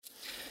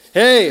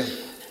Hey,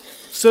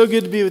 so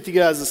good to be with you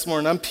guys this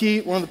morning. I'm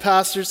Pete, one of the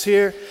pastors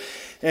here,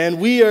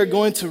 and we are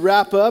going to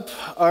wrap up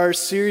our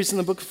series in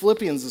the book of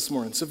Philippians this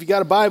morning. So if you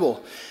got a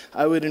Bible,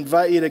 I would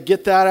invite you to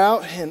get that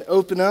out and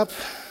open up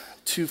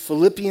to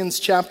Philippians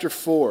chapter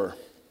 4.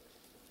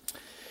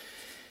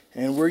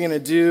 And we're going to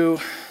do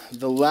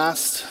the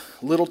last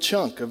little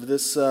chunk of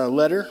this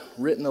letter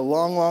written a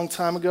long, long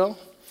time ago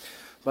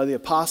by the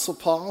Apostle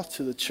Paul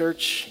to the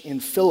church in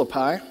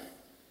Philippi.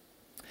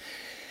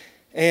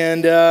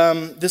 And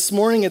this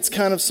morning it's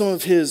kind of some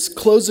of his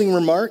closing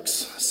remarks,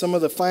 some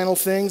of the final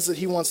things that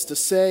he wants to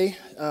say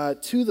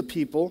to the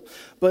people,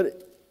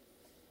 but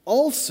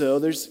also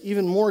there's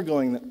even more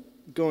going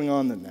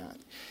on than that.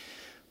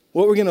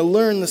 What we're going to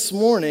learn this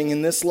morning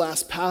in this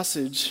last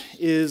passage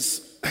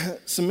is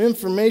some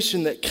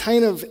information that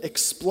kind of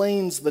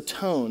explains the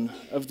tone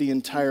of the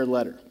entire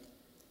letter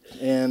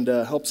and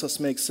helps us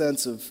make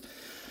sense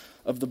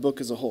of the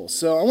book as a whole.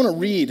 So I want to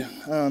read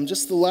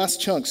just the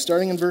last chunk,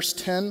 starting in verse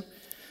 10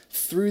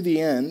 through the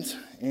end,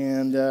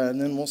 and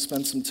then we'll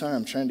spend some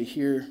time trying to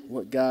hear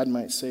what God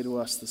might say to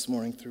us this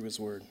morning through his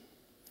word.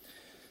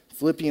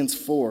 Philippians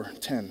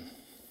 4:10.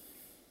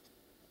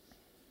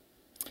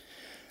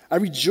 I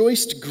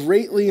rejoiced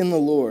greatly in the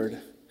Lord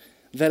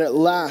that at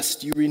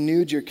last you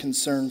renewed your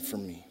concern for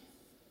me.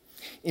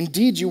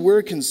 Indeed, you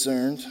were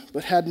concerned,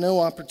 but had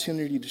no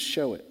opportunity to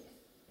show it.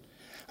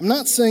 I'm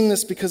not saying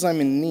this because I'm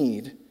in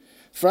need,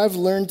 for I've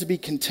learned to be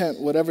content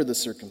whatever the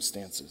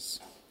circumstances.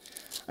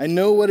 I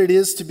know what it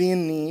is to be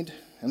in need,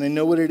 and I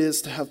know what it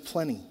is to have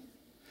plenty.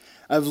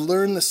 I've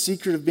learned the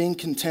secret of being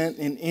content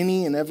in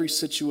any and every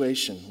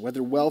situation,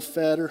 whether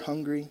well-fed or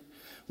hungry,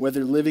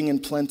 whether living in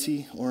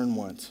plenty or in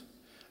want.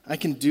 I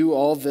can do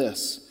all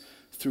this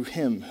through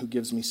him who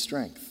gives me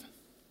strength.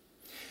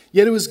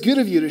 Yet it was good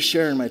of you to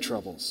share in my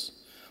troubles.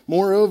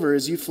 Moreover,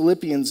 as you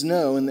Philippians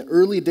know, in the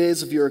early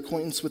days of your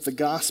acquaintance with the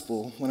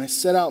gospel, when I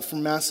set out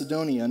from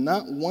Macedonia,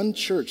 not one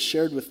church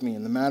shared with me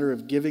in the matter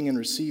of giving and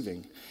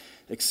receiving,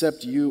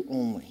 except you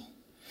only.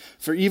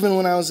 For even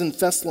when I was in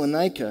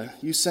Thessalonica,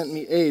 you sent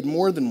me aid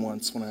more than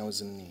once when I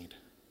was in need.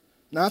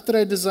 Not that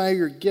I desire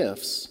your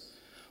gifts.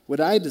 What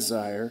I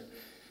desire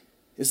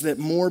is that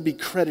more be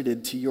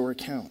credited to your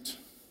account.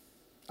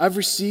 I've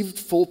received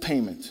full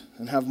payment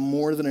and have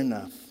more than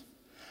enough.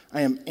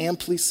 I am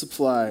amply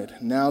supplied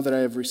now that I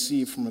have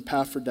received from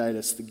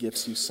Epaphroditus the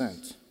gifts you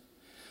sent.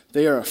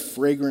 They are a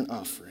fragrant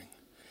offering,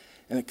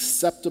 an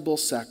acceptable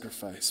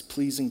sacrifice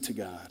pleasing to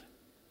God.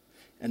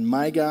 And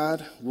my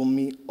God will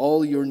meet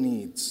all your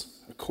needs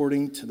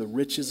according to the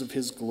riches of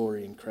his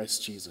glory in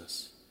Christ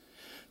Jesus.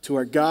 To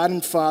our God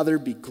and Father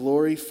be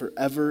glory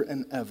forever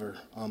and ever.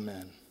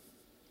 Amen.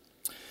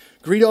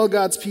 Greet all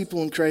God's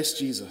people in Christ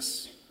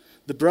Jesus.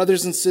 The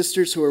brothers and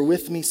sisters who are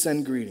with me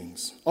send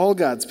greetings. All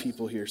God's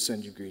people here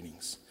send you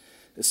greetings,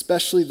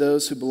 especially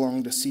those who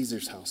belong to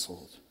Caesar's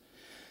household.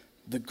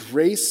 The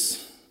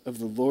grace of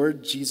the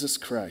Lord Jesus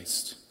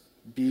Christ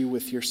be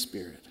with your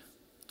spirit.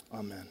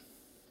 Amen.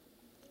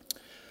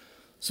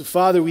 So,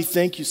 Father, we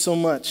thank you so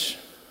much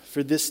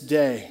for this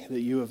day that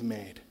you have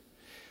made.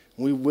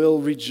 We will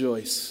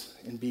rejoice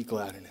and be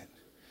glad in it.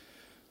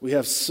 We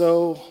have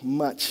so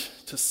much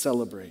to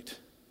celebrate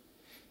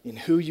in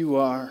who you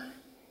are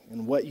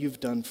and what you've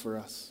done for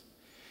us,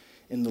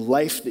 in the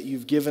life that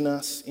you've given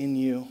us in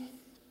you,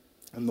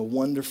 and the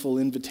wonderful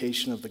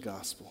invitation of the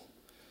gospel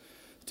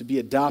to be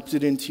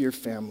adopted into your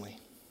family,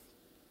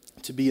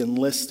 to be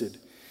enlisted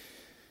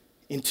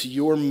into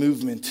your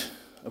movement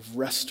of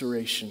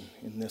restoration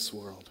in this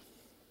world.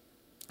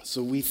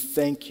 So we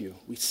thank you,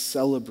 we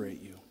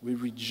celebrate you, we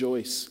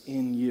rejoice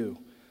in you,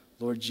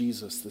 Lord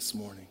Jesus, this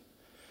morning.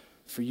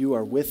 For you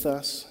are with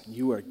us,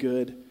 you are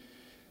good,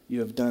 you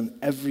have done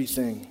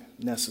everything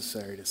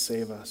necessary to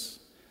save us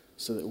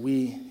so that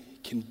we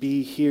can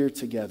be here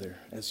together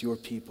as your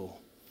people,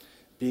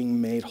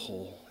 being made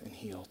whole and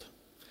healed.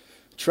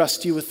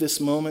 Trust you with this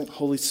moment.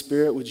 Holy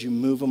Spirit, would you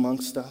move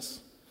amongst us?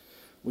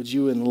 Would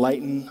you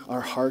enlighten our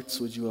hearts?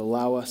 Would you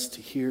allow us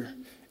to hear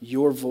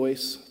your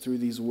voice through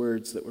these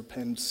words that were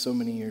penned so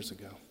many years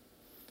ago?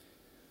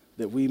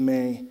 That we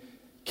may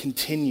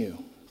continue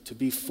to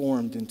be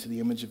formed into the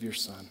image of your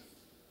Son.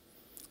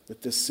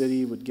 That this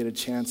city would get a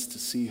chance to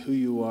see who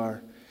you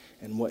are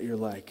and what you're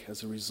like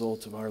as a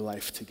result of our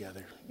life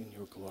together in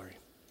your glory.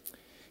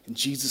 In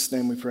Jesus'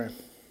 name we pray.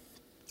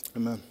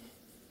 Amen.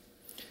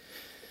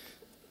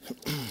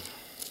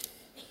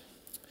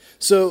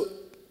 So,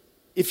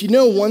 if you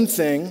know one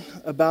thing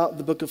about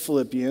the book of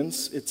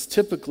Philippians, it's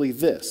typically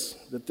this,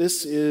 that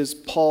this is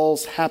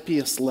Paul's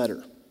happiest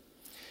letter.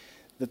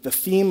 That the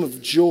theme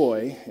of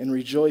joy and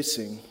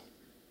rejoicing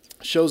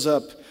shows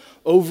up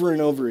over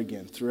and over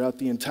again throughout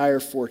the entire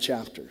 4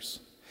 chapters.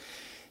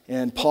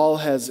 And Paul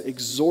has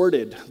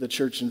exhorted the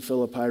church in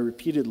Philippi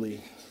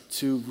repeatedly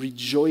to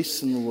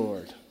rejoice in the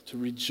Lord, to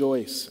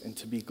rejoice and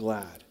to be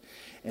glad.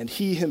 And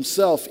he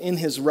himself, in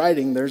his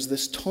writing, there's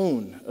this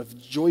tone of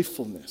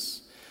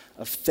joyfulness,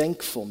 of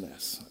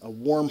thankfulness, a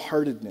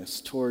warm-heartedness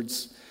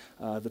towards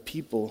the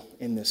people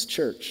in this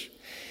church.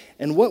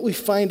 And what we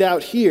find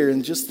out here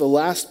in just the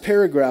last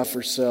paragraph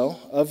or so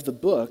of the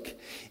book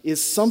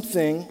is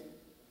something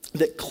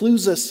that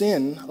clues us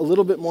in a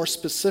little bit more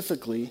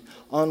specifically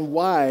on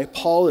why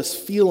Paul is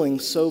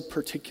feeling so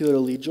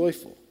particularly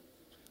joyful.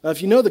 Now,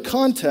 if you know the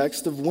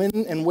context of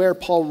when and where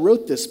Paul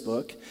wrote this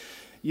book,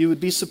 you would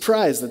be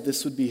surprised that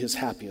this would be his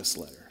happiest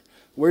letter.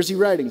 Where's he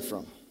writing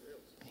from?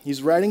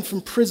 He's writing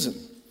from prison.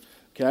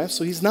 Okay,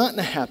 so he's not in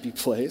a happy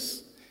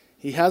place.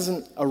 He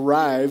hasn't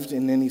arrived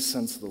in any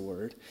sense of the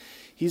word.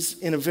 He's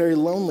in a very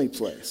lonely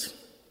place.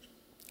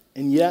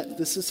 And yet,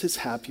 this is his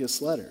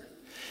happiest letter.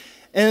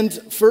 And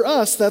for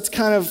us, that's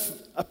kind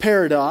of a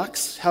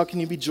paradox. How can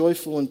you be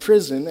joyful in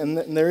prison? And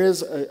there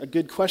is a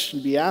good question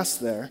to be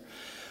asked there.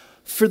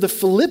 For the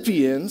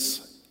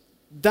Philippians,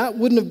 that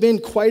wouldn't have been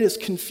quite as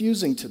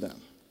confusing to them.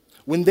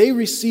 When they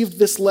received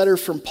this letter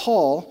from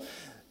Paul,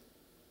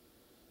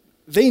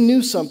 they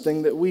knew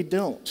something that we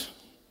don't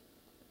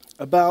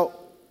about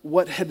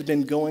what had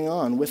been going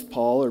on with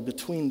Paul or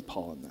between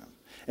Paul and them.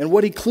 And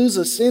what he clues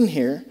us in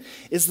here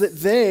is that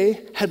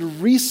they had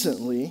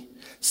recently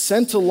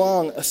sent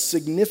along a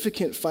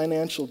significant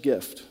financial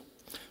gift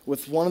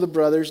with one of the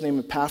brothers named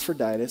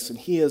Epaphroditus, and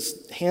he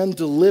has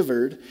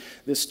hand-delivered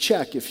this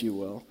check, if you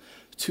will,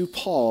 to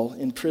Paul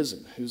in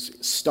prison, who's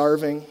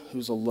starving,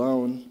 who's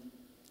alone,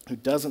 who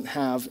doesn't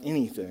have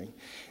anything.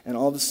 And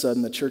all of a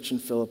sudden, the church in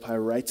Philippi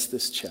writes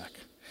this check.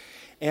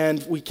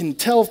 And we can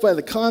tell by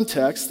the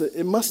context that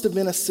it must have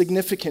been a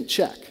significant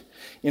check.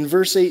 In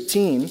verse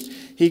 18,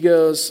 he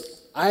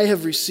goes, I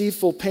have received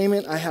full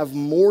payment. I have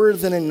more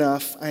than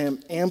enough. I am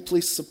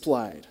amply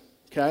supplied.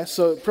 Okay,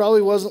 so it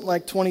probably wasn't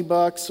like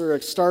 $20 or a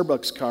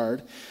Starbucks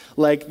card.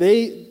 Like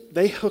they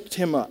hooked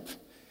him up.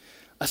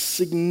 A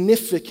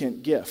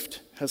significant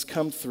gift has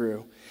come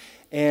through.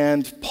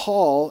 And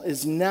Paul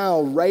is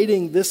now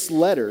writing this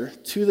letter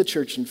to the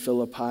church in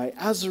Philippi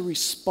as a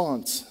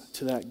response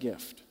to that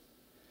gift.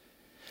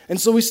 And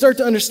so we start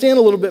to understand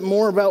a little bit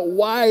more about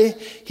why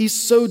he's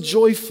so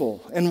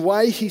joyful and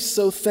why he's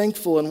so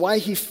thankful and why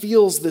he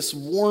feels this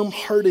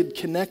warm-hearted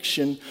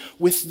connection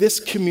with this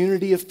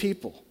community of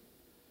people.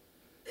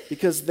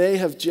 Because they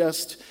have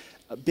just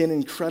been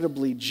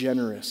incredibly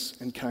generous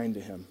and kind to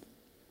him.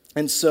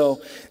 And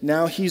so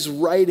now he's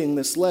writing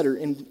this letter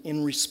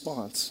in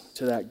response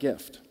to that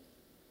gift.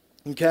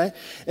 Okay?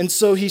 And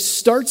so he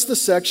starts the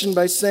section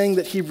by saying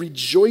that he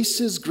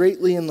rejoices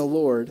greatly in the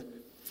Lord,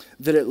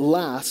 that at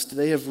last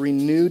they have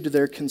renewed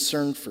their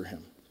concern for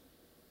him.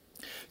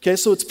 Okay,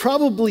 so it's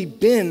probably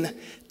been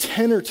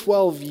 10 or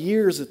 12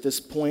 years at this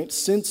point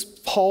since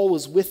Paul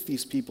was with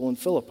these people in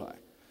Philippi.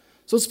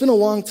 So it's been a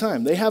long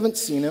time. They haven't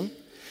seen him.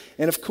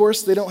 And of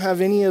course, they don't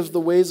have any of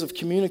the ways of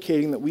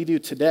communicating that we do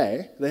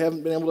today. They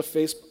haven't been able to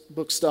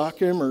Facebook stalk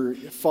him or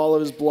follow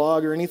his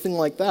blog or anything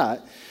like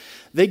that.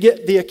 They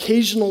get the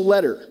occasional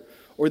letter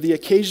or the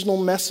occasional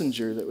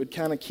messenger that would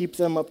kind of keep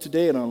them up to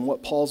date on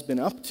what Paul's been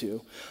up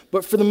to.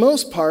 But for the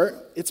most part,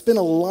 it's been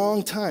a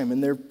long time,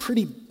 and they're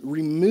pretty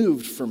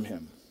removed from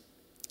him.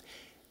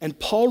 And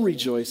Paul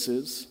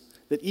rejoices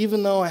that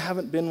even though I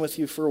haven't been with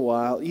you for a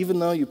while, even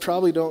though you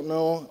probably don't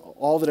know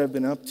all that I've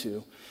been up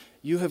to,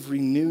 you have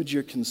renewed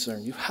your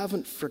concern. You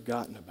haven't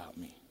forgotten about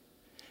me.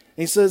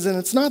 And he says, and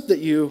it's not that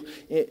you,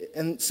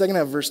 in second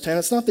half of verse 10,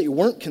 it's not that you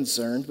weren't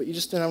concerned, but you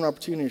just didn't have an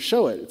opportunity to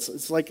show it.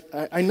 It's like,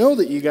 I know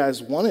that you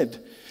guys wanted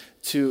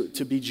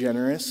to be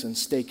generous and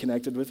stay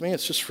connected with me.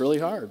 It's just really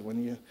hard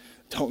when you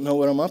don't know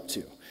what I'm up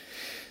to.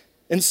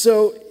 And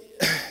so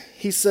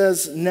he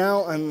says,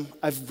 now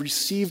I've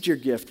received your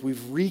gift.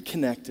 We've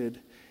reconnected,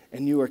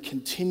 and you are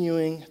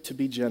continuing to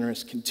be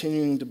generous,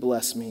 continuing to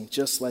bless me,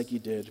 just like you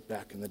did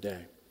back in the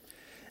day.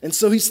 And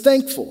so he's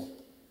thankful.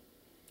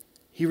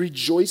 He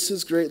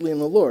rejoices greatly in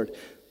the Lord.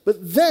 But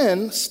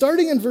then,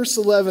 starting in verse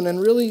 11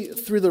 and really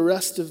through the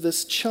rest of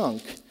this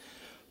chunk,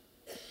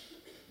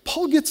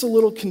 Paul gets a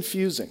little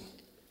confusing.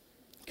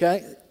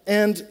 Okay?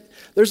 And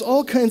there's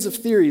all kinds of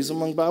theories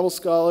among Bible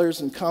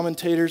scholars and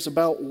commentators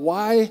about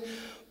why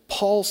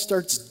Paul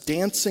starts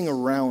dancing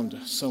around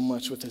so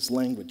much with his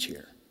language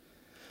here.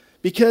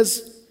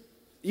 Because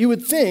you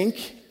would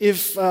think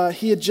if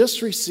he had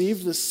just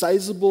received this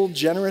sizable,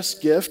 generous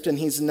gift and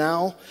he's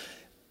now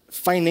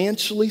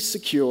financially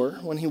secure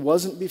when he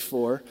wasn't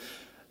before,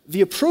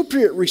 the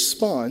appropriate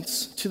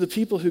response to the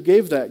people who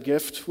gave that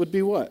gift would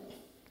be what?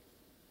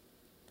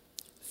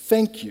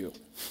 Thank you.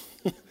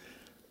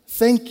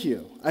 Thank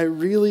you. I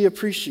really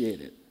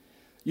appreciate it.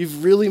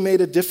 You've really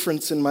made a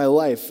difference in my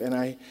life, and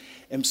I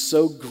am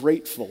so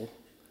grateful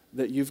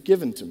that you've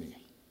given to me.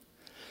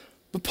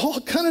 But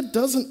Paul kind of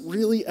doesn't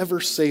really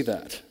ever say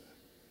that.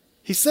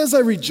 He says, I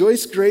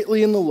rejoice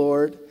greatly in the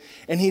Lord,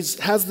 and he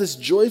has this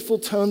joyful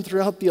tone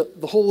throughout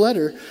the whole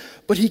letter,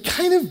 but he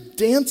kind of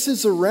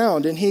dances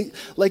around, and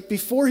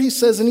before he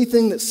says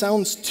anything that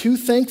sounds too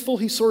thankful,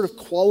 he sort of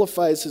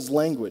qualifies his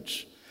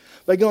language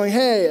by going,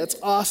 hey, it's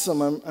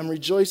awesome, I'm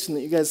rejoicing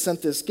that you guys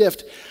sent this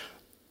gift.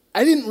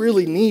 I didn't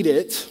really need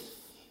it.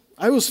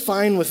 I was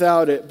fine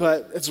without it,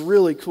 but it's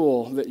really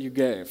cool that you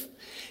gave.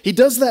 He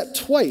does that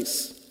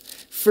twice.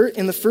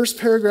 in the first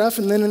paragraph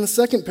and then in the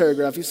second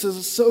paragraph. He says,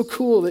 it's so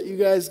cool that you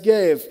guys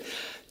gave.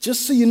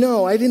 Just so you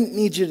know, I didn't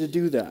need you to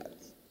do that.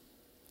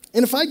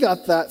 And if I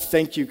got that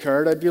thank you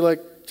card, I'd be like,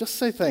 just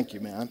say thank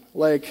you, man.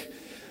 Like,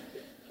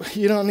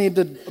 you don't need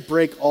to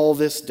break all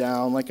this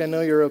down. Like, I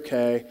know you're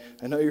okay.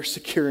 I know you're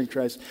secure in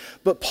Christ.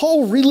 But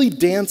Paul really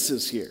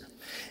dances here.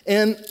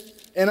 And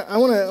I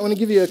want to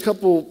give you a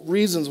couple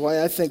reasons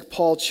why I think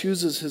Paul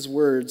chooses his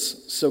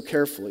words so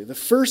carefully. The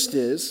first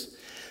is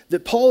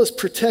that Paul is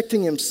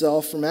protecting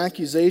himself from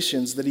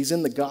accusations that he's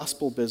in the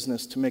gospel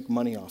business to make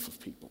money off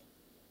of people.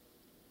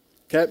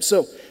 Okay,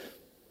 so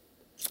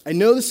I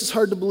know this is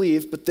hard to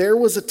believe, but there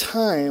was a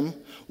time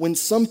when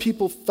some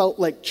people felt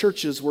like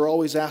churches were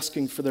always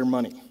asking for their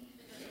money.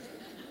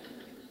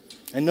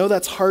 I know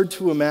that's hard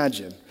to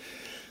imagine,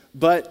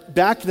 but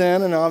back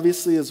then, and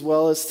obviously as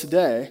well as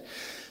today,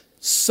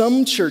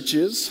 some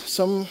churches,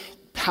 some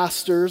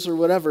pastors or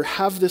whatever,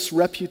 have this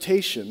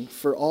reputation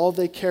for all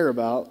they care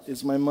about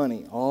is my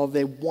money. All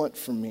they want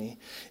from me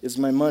is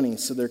my money,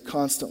 so they're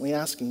constantly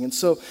asking. And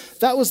so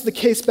that was the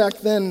case back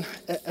then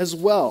as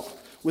well,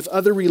 with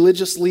other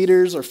religious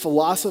leaders or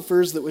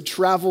philosophers that would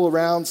travel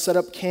around, set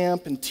up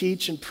camp and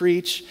teach and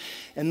preach,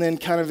 and then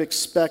kind of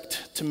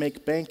expect to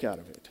make bank out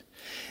of it.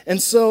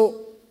 And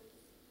so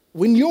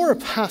when you're a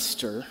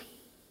pastor,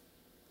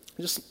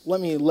 just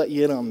let me let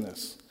you in on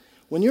this.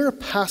 When you're a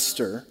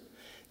pastor,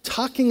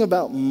 talking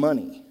about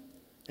money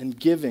and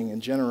giving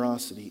and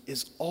generosity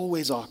is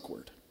always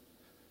awkward,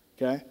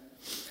 okay?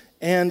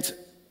 And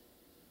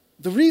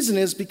the reason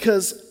is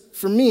because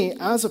for me,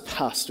 as a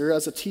pastor,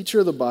 as a teacher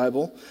of the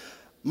Bible,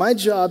 my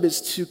job is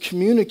to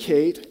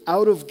communicate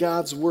out of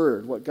God's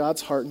word what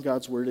God's heart and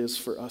God's word is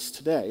for us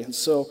today. And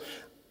so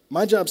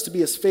my job is to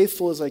be as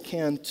faithful as I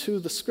can to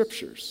the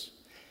scriptures.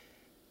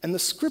 And the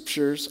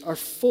scriptures are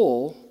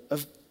full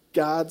of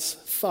God's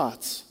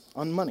thoughts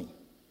on money.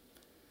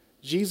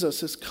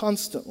 Jesus is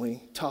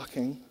constantly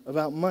talking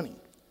about money,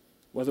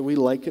 whether we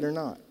like it or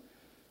not.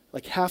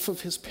 Like half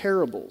of his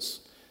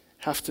parables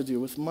have to do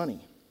with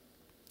money.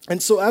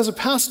 And so as a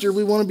pastor,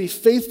 we want to be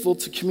faithful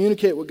to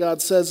communicate what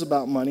God says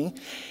about money.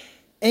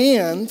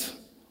 And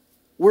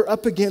we're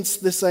up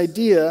against this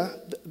idea,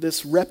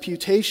 this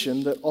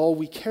reputation that all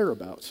we care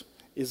about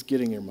is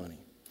getting your money.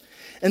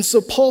 And so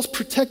Paul's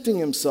protecting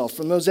himself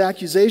from those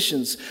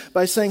accusations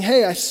by saying,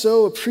 hey, I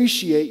so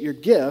appreciate your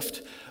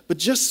gift, but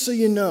just so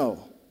you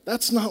know,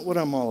 that's not what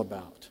I'm all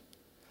about.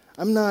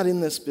 I'm not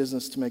in this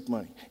business to make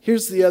money.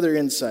 Here's the other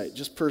insight,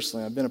 just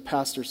personally. I've been a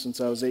pastor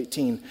since I was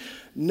 18.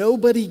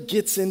 Nobody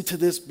gets into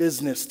this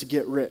business to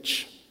get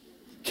rich,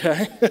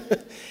 okay?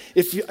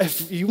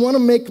 If you want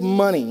to make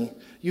money,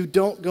 you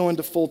don't go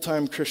into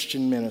full-time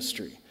Christian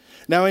ministry.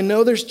 Now, I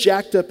know there's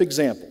jacked up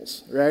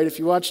examples, right? If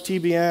you watch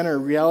TBN or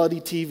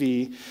reality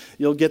TV,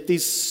 you'll get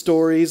these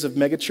stories of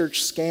megachurch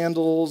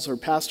scandals or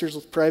pastors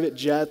with private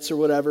jets or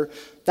whatever.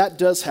 That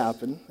does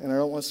happen, and I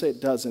don't want to say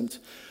it doesn't.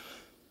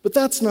 But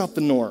that's not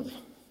the norm.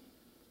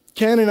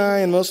 Ken and I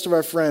and most of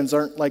our friends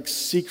aren't like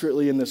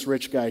secretly in this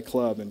rich guy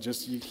club and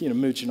just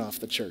mooching off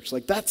the church.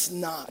 Like, that's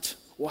not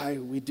why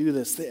we do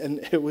this, and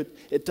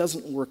it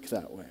doesn't work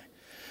that way.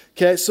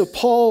 Okay, so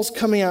Paul's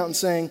coming out and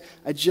saying,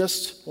 I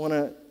just want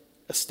to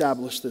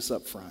establish this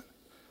up front.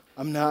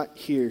 I'm not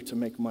here to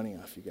make money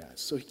off you guys.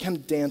 So he kind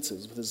of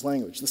dances with his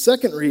language. The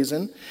second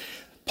reason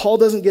Paul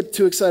doesn't get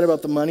too excited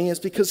about the money is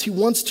because he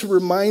wants to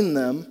remind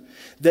them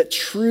that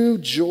true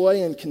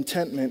joy and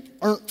contentment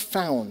aren't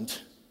found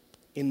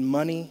in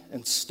money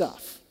and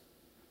stuff,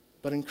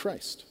 but in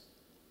Christ.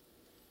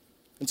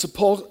 And so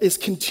Paul is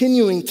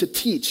continuing to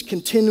teach,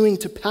 continuing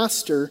to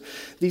pastor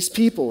these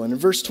people. And in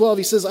verse 12,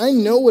 he says, I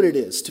know what it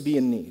is to be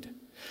in need.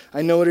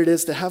 I know what it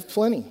is to have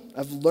plenty.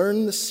 I've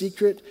learned the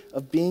secret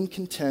of being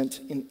content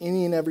in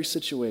any and every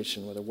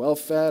situation, whether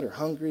well-fed or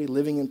hungry,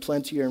 living in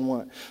plenty or in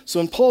want. So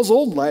in Paul's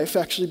old life,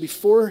 actually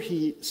before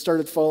he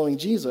started following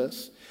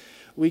Jesus,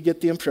 we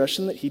get the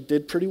impression that he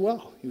did pretty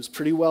well. He was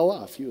pretty well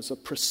off. He was a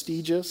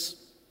prestigious,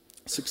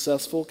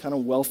 successful, kind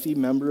of wealthy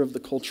member of the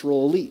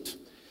cultural elite.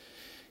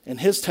 And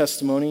his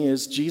testimony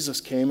is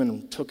Jesus came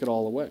and took it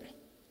all away,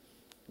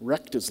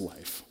 wrecked his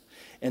life.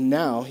 And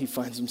now he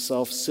finds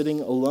himself sitting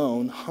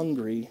alone,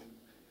 hungry,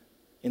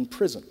 in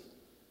prison.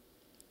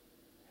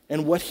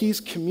 And what he's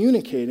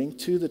communicating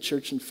to the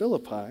church in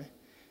Philippi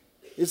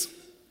is,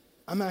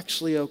 I'm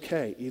actually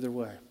okay either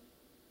way.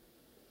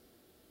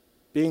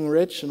 Being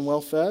rich and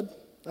well-fed,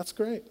 that's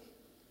great.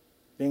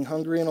 Being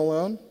hungry and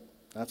alone,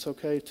 that's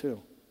okay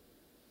too.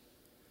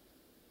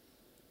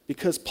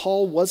 Because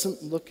Paul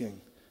wasn't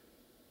looking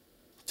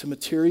to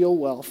material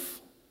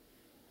wealth,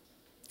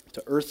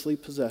 to earthly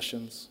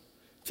possessions,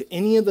 to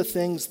any of the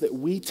things that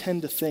we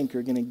tend to think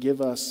are going to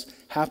give us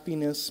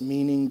happiness,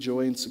 meaning,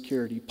 joy, and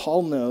security.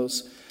 Paul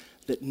knows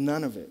that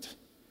none of it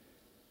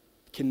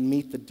can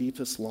meet the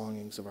deepest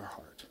longings of our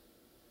heart.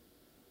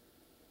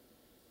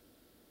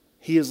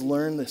 He has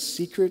learned the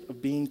secret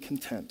of being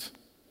content,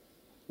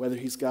 whether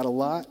he's got a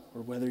lot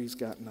or whether he's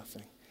got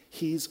nothing.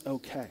 He's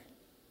okay.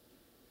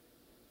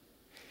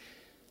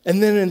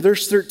 And then in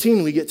verse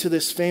 13, we get to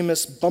this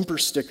famous bumper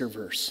sticker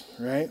verse,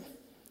 right?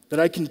 that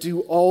I can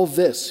do all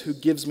this who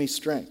gives me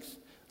strength.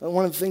 And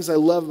one of the things I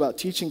love about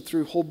teaching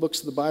through whole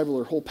books of the Bible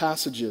or whole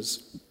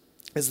passages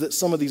is that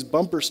some of these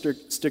bumper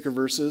sticker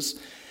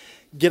verses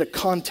get a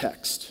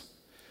context.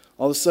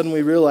 All of a sudden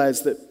we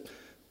realize that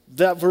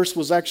that verse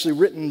was actually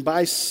written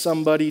by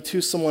somebody to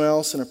someone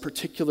else in a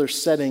particular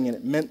setting, and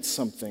it meant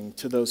something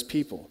to those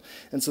people.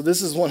 And so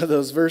this is one of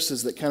those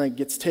verses that kind of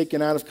gets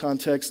taken out of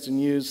context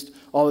and used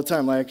all the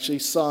time. I actually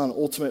saw an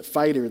Ultimate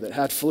Fighter that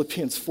had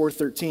Philippians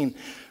 4:13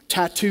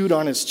 tattooed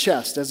on his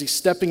chest as he's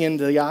stepping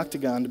into the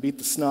octagon to beat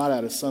the snot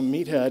out of some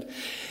meathead.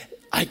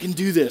 I can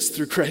do this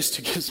through Christ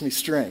who gives me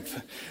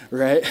strength,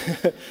 right?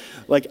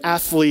 Like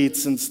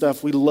athletes and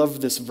stuff, we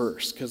love this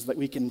verse because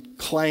we can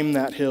climb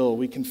that hill,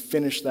 we can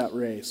finish that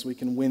race, we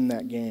can win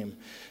that game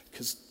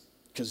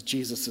because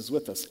Jesus is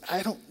with us.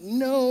 I don't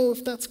know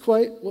if that's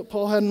quite what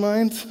Paul had in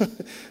mind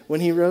when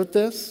he wrote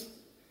this.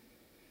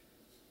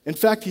 In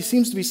fact, he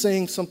seems to be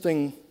saying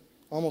something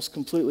almost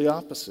completely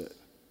opposite.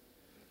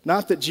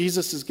 Not that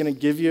Jesus is going to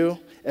give you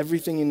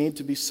everything you need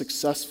to be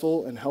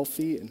successful and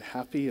healthy and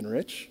happy and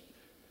rich,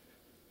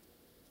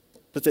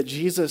 but that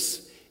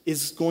Jesus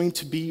is going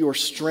to be your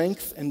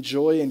strength and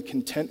joy and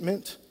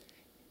contentment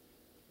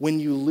when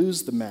you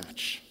lose the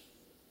match,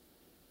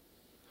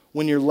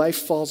 when your life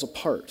falls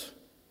apart,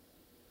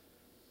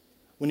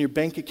 when your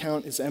bank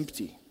account is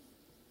empty,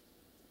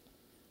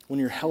 when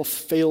your health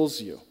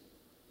fails you,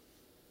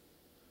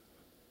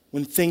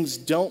 when things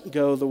don't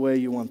go the way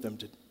you want them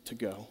to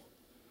go.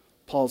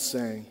 Paul's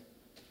saying,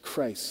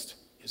 Christ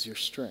is your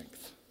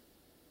strength.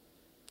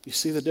 You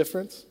see the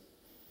difference?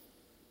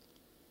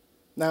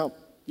 Now,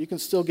 you can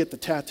still get the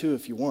tattoo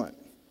if you want,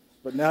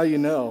 but now you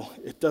know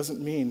it doesn't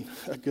mean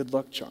a good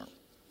luck charm.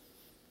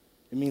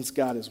 It means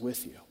God is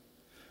with you,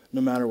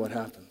 no matter what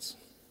happens.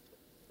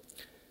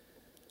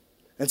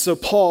 And so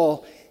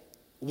Paul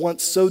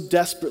wants so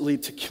desperately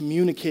to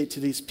communicate to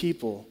these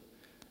people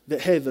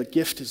that, hey, the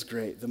gift is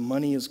great, the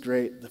money is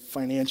great, the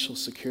financial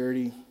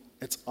security,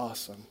 it's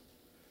awesome.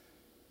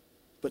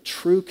 But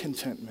true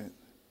contentment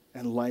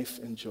and life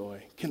and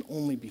joy can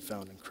only be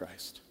found in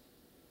Christ.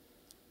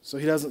 So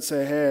he doesn't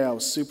say, hey, I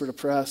was super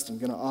depressed, I'm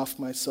going to off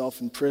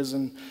myself in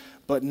prison,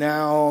 but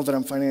now that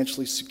I'm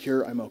financially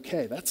secure, I'm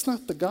okay. That's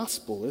not the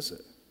gospel, is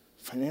it?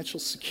 Financial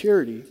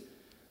security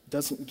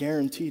doesn't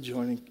guarantee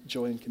joy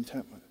and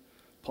contentment.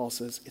 Paul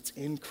says, it's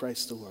in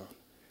Christ alone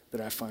that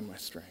I find my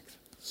strength.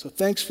 So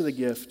thanks for the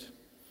gift.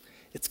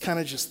 It's kind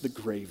of just the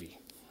gravy,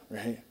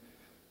 right?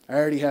 I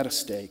already had a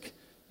steak.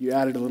 You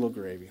added a little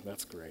gravy.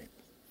 That's great.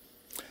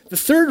 The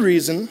third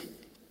reason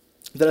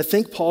that I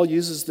think Paul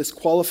uses this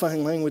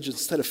qualifying language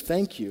instead of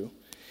thank you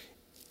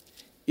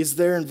is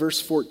there in verse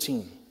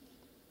 14,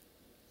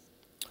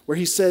 where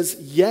he says,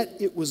 yet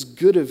it was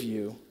good of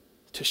you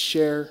to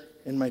share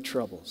in my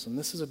troubles. And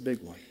this is a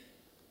big one.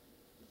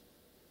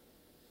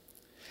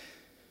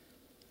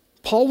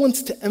 Paul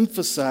wants to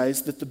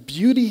emphasize that the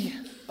beauty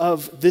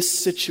of this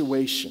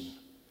situation,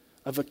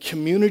 of a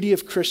community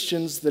of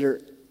Christians that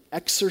are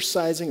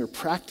exercising or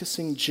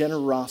practicing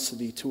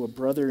generosity to a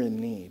brother in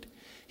need,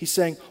 he's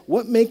saying,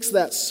 what makes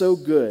that so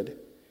good?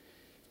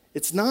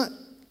 It's not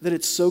that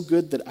it's so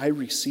good that I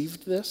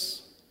received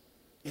this.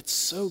 It's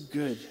so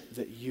good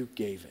that you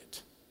gave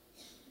it.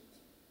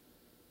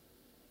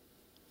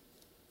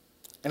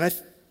 And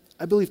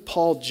I believe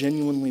Paul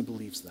genuinely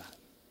believes that.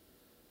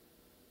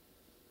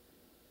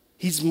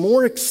 He's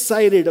more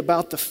excited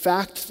about the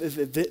fact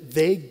that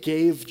they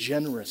gave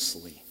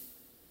generously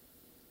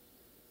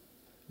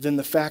than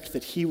the fact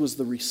that he was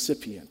the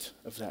recipient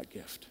of that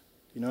gift.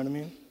 You know what I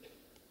mean?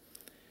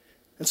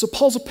 And so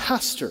Paul's a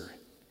pastor.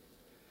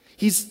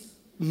 He's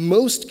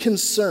most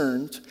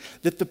concerned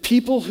that the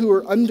people who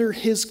are under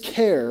his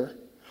care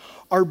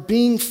are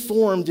being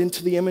formed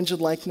into the image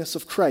and likeness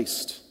of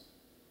Christ.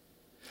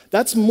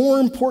 That's more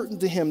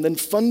important to him than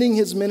funding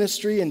his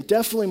ministry, and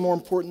definitely more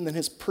important than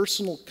his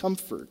personal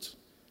comfort.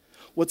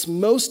 What's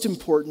most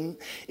important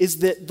is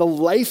that the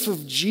life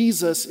of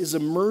Jesus is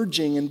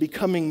emerging and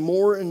becoming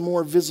more and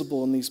more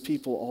visible in these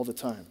people all the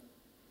time.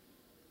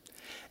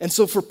 And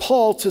so for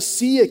Paul to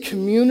see a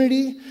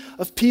community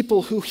of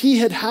people who he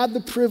had the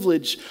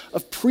privilege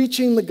of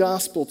preaching the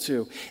gospel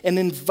to and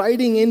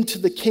inviting into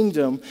the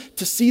kingdom,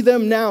 to see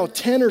them now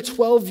 10 or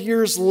 12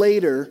 years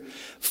later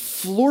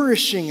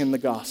flourishing in the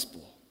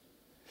gospel,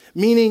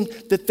 meaning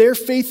that their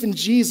faith in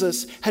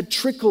Jesus had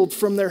trickled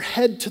from their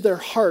head to their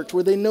heart,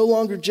 where they no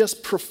longer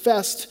just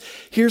professed,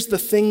 here's the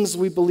things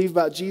we believe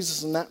about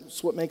Jesus and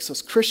that's what makes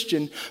us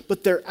Christian,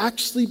 but they're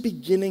actually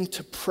beginning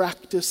to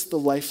practice the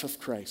life of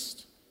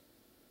Christ.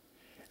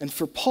 And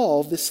for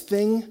Paul, this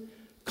thing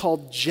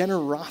called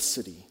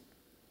generosity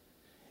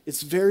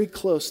is very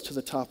close to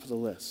the top of the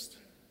list.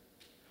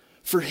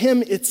 For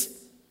him, it's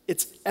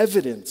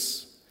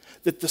evidence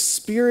that the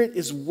Spirit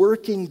is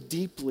working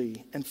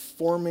deeply and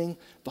forming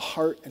the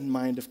heart and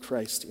mind of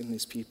Christ in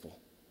these people.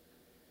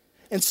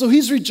 And so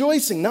he's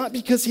rejoicing, not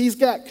because he's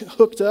got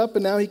hooked up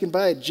and now he can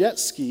buy a jet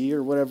ski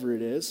or whatever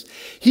it is.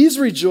 He's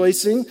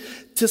rejoicing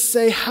to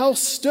say how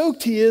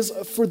stoked he is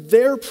for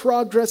their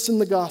progress in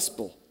the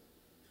gospel.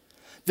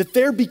 that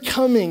they're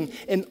becoming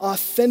an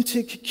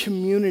authentic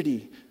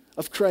community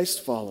of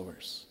Christ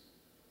followers,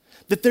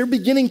 that they're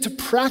beginning to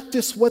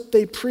practice what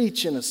they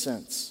preach in a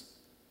sense,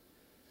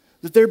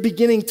 that they're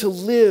beginning to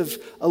live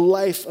a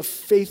life of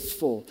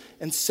faithful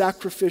and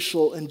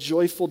sacrificial and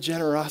joyful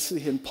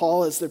generosity. And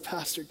Paul, as their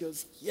pastor,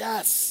 goes,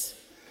 yes,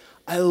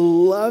 I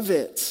love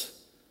it.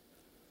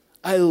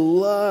 I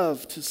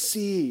love to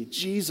see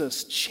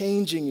Jesus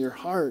changing your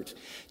heart,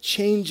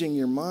 changing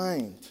your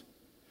mind,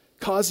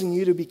 causing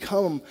you to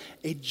become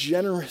a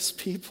generous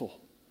people.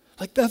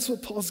 Like that's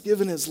what Paul's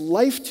given his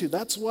life to.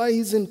 That's why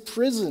he's in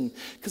prison,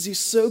 because he's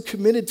so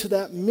committed to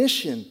that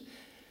mission.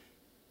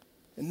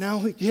 And now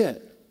we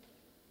get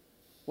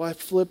why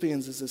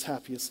Philippians is his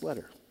happiest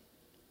letter.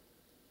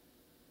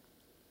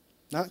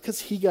 Not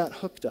because he got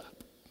hooked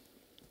up,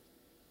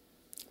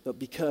 but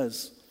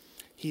because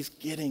he's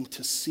getting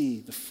to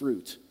see the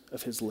fruit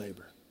of his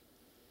labor.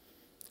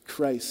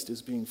 Christ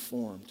is being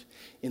formed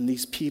in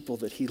these people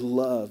that he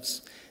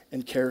loves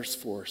and cares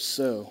for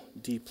so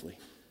deeply.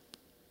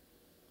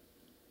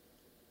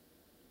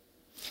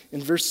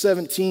 In verse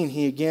 17,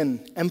 he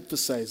again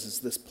emphasizes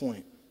this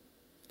point.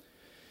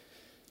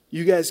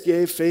 You guys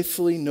gave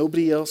faithfully,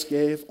 nobody else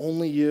gave,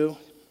 only you.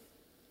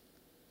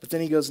 But then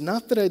he goes,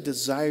 not that I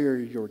desire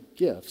your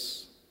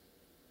gifts.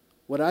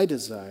 What I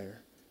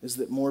desire is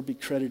that more be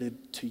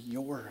credited to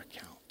your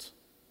account.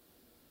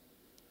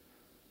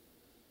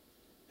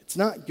 It's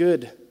not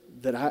good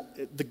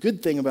that the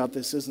good thing about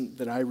this isn't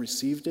that I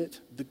received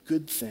it. The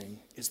good thing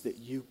is that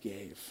you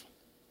gave.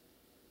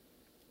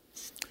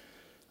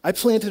 I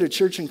planted a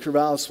church in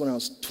Corvallis when I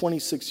was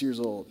 26 years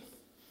old.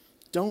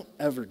 Don't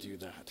ever do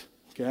that,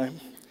 okay?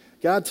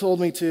 God told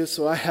me to,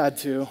 so I had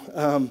to.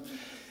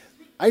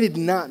 I did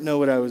not know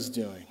what I was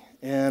doing.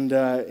 And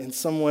in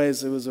some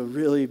ways, it was a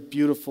really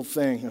beautiful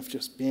thing of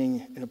just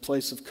being in a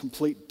place of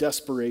complete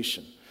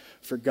desperation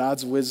for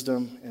God's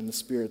wisdom and the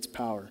Spirit's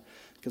power,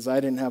 because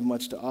I didn't have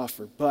much to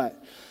offer.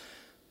 But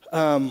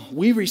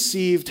we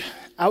received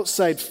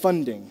outside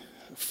funding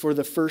for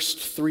the first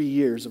 3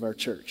 years of our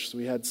church. So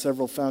we had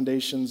several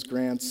foundations,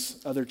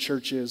 grants, other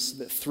churches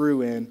that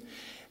threw in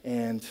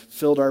and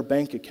filled our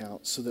bank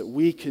account so that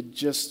we could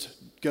just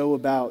go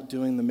about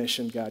doing the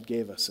mission God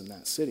gave us in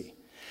that city.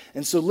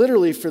 And so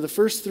literally for the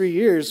first 3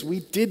 years, we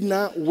did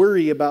not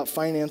worry about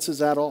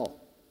finances at all.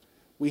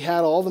 We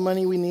had all the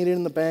money we needed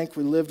in the bank.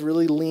 We lived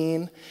really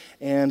lean,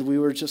 and we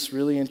were just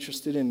really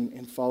interested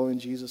in following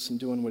Jesus and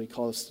doing what he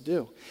called us to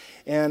do.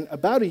 And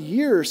about a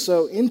year or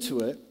so into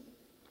it,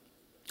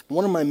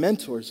 one of my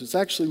mentors, it's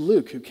actually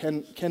Luke, who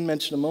Ken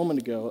mentioned a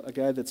moment ago, a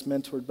guy that's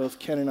mentored both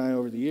Ken and I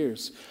over the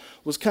years,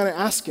 was kind of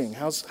asking,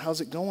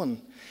 how's it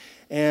going?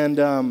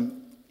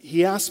 And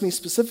he asked me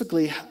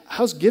specifically,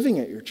 how's giving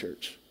at your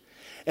church?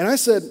 And I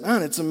said,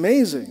 man, it's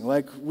amazing.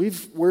 Like,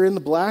 we're in the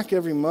black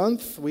every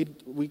month.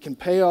 We can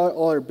pay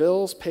all our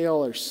bills, pay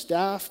all our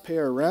staff, pay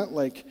our rent.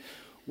 Like,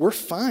 we're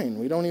fine.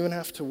 We don't even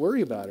have to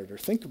worry about it or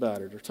think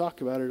about it or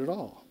talk about it at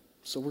all.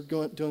 So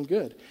we're doing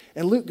good.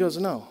 And Luke goes,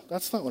 no,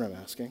 that's not what I'm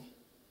asking.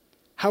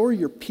 How are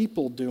your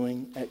people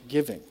doing at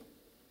giving?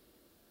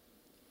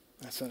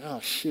 I said,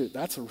 oh, shoot,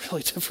 that's a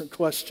really different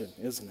question,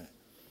 isn't it?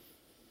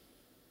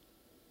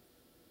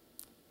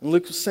 And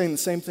Luke was saying the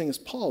same thing as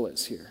Paul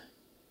is here.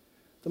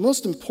 The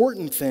most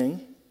important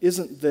thing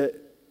isn't that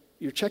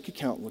your check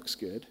account looks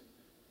good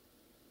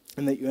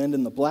and that you end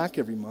in the black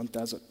every month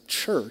as a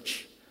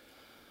church.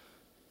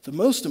 The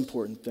most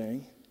important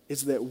thing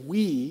is that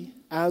we,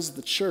 as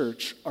the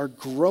church, are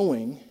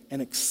growing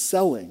and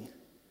excelling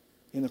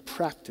in the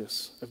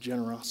practice of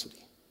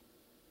generosity.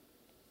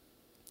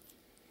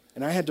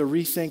 And I had to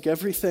rethink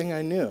everything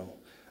I knew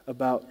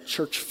about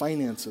church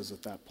finances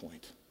at that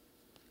point.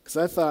 Because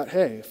I thought,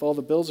 hey, if all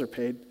the bills are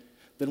paid,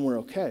 then we're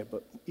okay.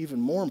 But even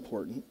more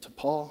important to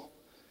Paul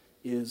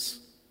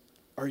is,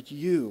 are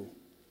you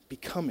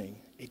becoming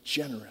a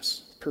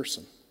generous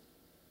person?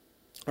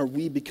 Are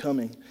we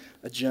becoming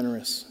a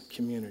generous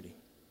community?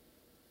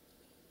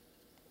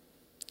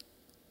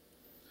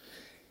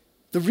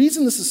 The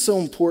reason this is so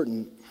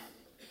important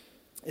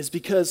is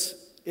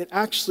because it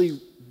actually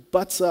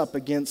butts up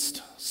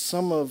against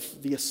some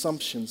of the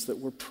assumptions that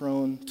we're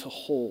prone to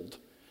hold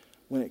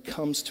when it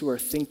comes to our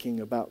thinking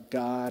about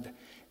God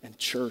and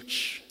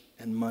church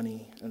and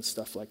money and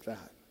stuff like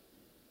that.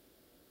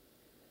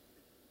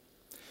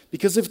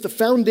 Because if the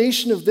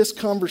foundation of this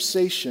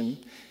conversation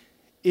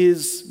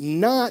is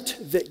not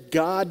that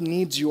God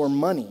needs your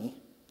money,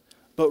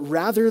 but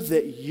rather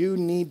that you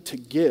need to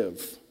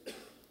give,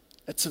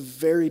 that's a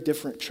very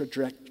different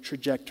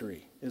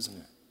trajectory, isn't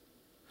it?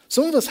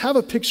 Some of us have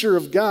a picture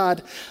of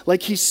God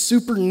like he's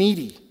super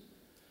needy.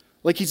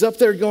 Like he's up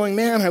there going,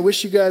 man, I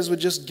wish you guys would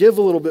just give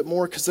a little bit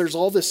more because there's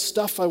all this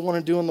stuff I want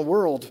to do in the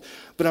world,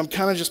 but I'm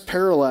kind of just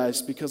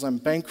paralyzed because I'm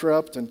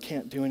bankrupt and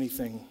can't do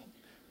anything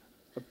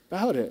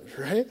about it,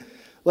 right?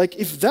 Like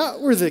if that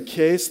were the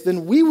case,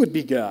 then we would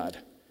be God.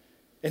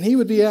 And he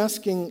would be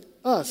asking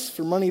us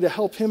for money to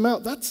help him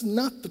out. That's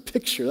not the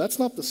picture. That's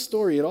not the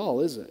story at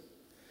all, is it?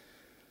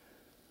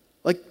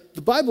 Like,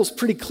 the Bible's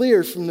pretty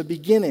clear from the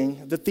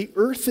beginning that the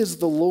earth is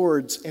the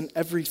Lord's and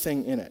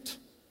everything in it.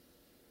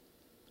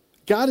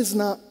 God is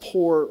not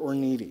poor or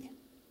needy.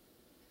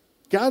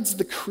 God's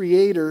the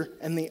creator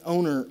and the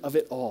owner of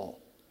it all.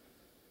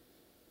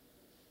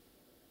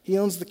 He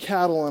owns the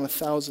cattle on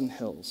 1,000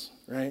 hills,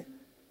 right?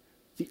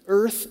 The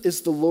earth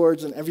is the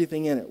Lord's and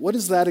everything in it. What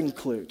does that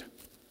include?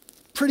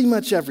 Pretty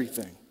much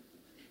everything.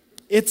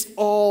 It's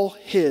all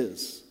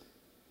his.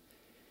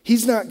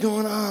 He's not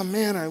going, oh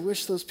man, I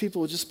wish those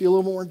people would just be a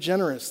little more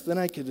generous. Then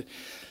I could,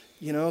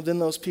 then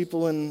those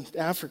people in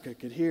Africa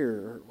could hear,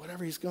 or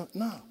whatever he's going.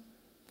 No,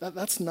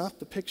 that's not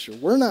the picture.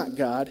 We're not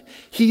God.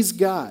 He's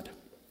God.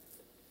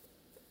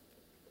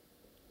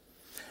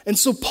 And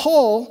so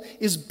Paul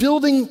is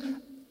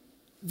building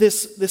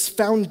this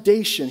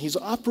foundation. He's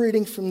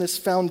operating from this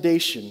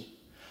foundation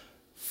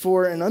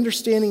for an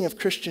understanding of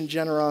Christian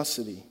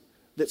generosity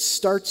that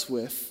starts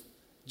with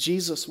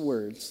Jesus'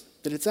 words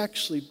that it's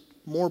actually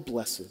more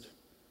blessed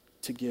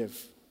to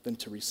give than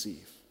to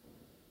receive.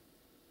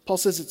 Paul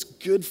says it's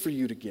good for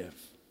you to give.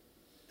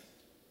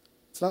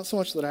 It's not so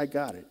much that I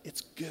got it.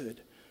 It's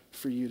good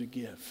for you to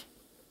give.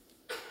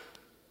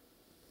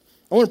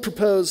 I want to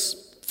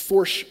propose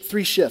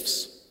three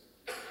shifts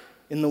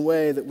in the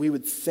way that we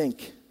would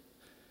think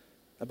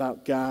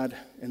about God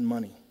and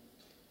money.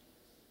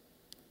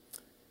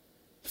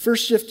 The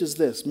first shift is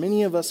this.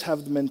 Many of us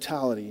have the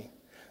mentality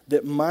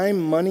that my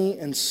money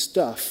and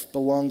stuff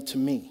belong to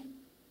me.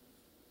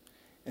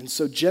 And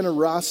so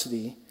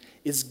generosity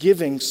is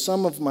giving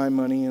some of my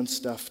money and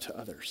stuff to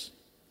others.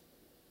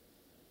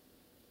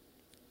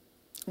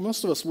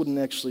 Most of us wouldn't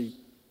actually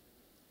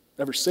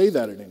ever say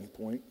that at any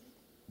point,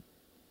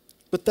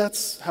 but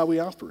that's how we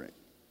operate.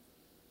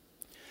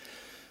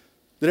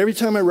 That every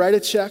time I write a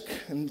check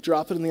and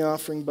drop it in the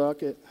offering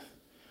bucket,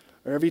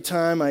 or every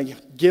time I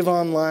give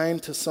online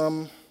to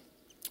some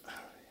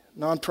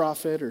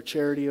nonprofit or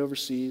charity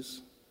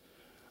overseas,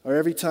 or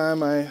every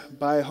time I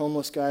buy a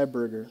homeless guy a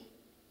burger,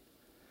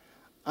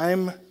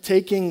 I'm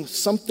taking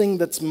something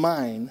that's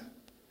mine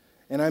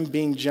and I'm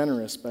being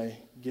generous by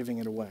giving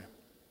it away.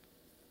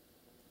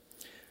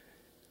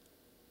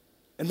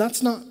 And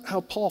that's not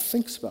how Paul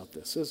thinks about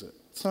this, is it?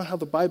 It's not how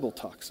the Bible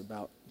talks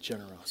about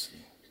generosity.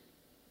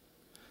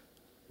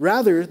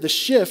 Rather, the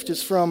shift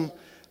is from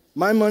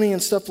my money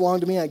and stuff belong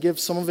to me, I give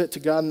some of it to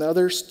God and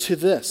others, to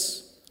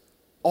this.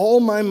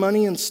 All my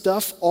money and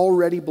stuff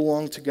already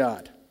belong to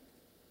God.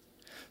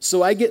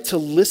 So I get to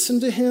listen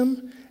to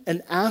him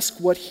and ask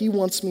what he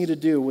wants me to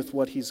do with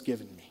what he's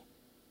given me.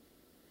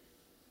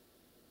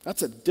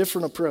 That's a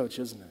different approach,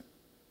 isn't it?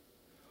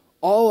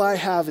 All I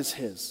have is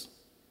his.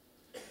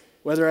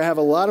 Whether I have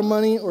a lot of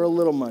money or a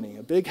little money,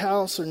 a big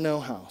house or no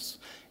house,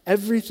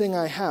 everything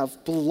I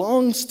have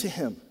belongs to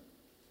him.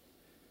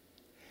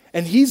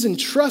 And he's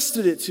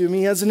entrusted it to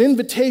me as an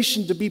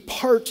invitation to be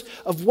part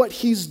of what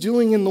he's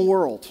doing in the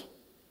world.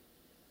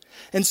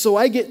 And so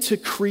I get to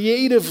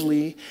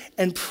creatively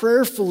and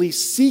prayerfully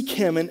seek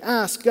him and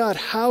ask, God,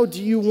 how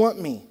do you want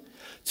me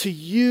to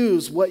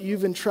use what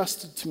you've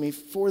entrusted to me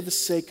for the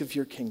sake of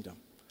your kingdom,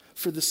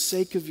 for the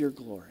sake of your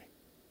glory?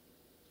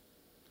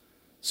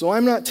 So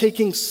I'm not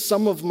taking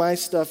some of my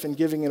stuff and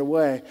giving it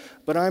away,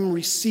 but I'm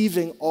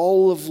receiving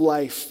all of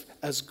life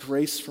as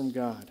grace from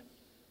God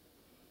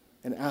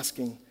and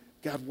asking,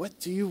 God, what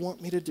do you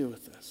want me to do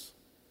with this?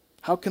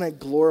 How can I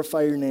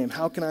glorify your name?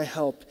 How can I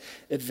help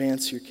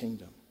advance your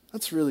kingdom?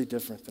 That's really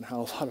different than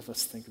how a lot of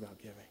us think about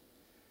giving.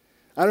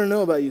 I don't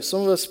know about you.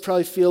 Some of us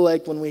probably feel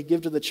like when we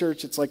give to the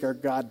church, it's like our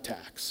God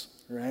tax,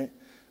 right?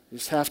 We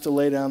just have to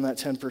lay down that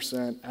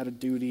 10% out of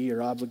duty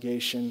or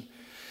obligation,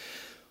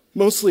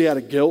 mostly out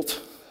of guilt.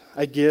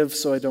 I give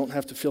so I don't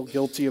have to feel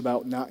guilty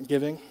about not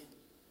giving,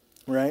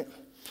 right?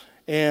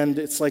 And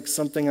it's like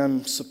something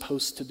I'm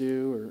supposed to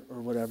do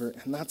or whatever.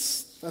 And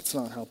that's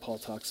not how Paul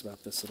talks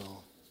about this at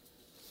all.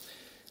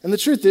 And the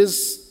truth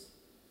is,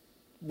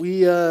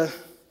 we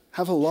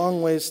have a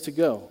long ways to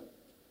go.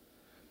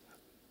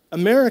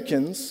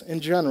 Americans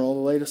in general,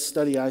 the latest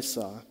study I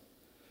saw,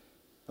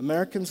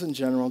 Americans in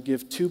general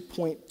give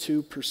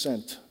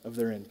 2.2% of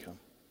their income.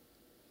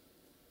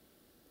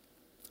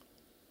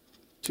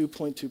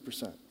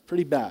 2.2%.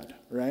 Pretty bad,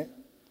 right?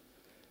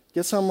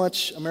 Guess how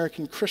much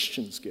American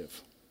Christians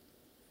give?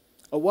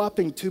 A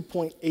whopping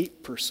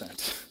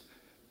 2.8%.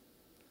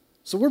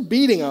 So we're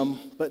beating them,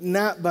 but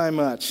not by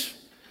much.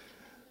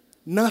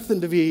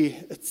 Nothing to be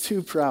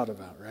too proud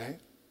about, right?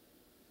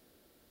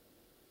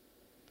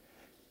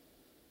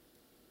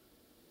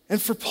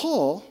 And for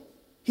Paul,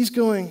 he's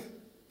going,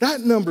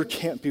 that number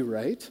can't be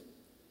right.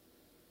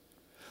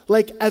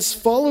 Like, as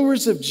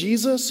followers of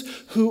Jesus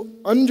who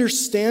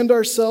understand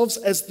ourselves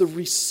as the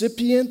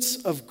recipients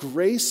of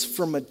grace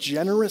from a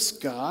generous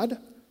God,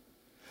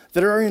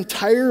 that our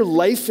entire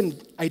life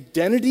and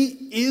identity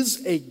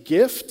is a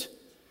gift,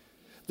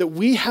 that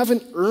we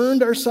haven't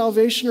earned our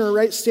salvation or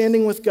right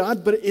standing with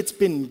God, but it's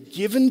been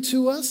given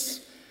to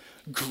us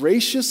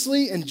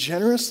graciously and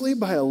generously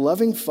by a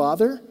loving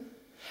Father,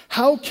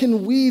 how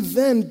can we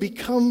then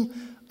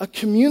become a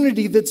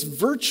community that's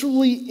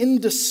virtually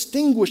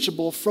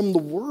indistinguishable from the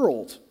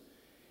world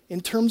in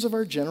terms of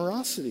our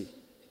generosity.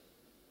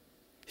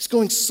 He's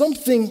going,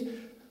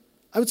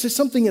 I would say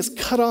something has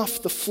cut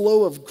off the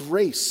flow of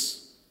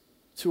grace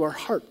to our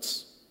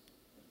hearts.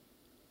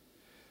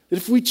 That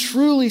if we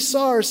truly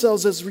saw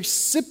ourselves as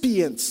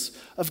recipients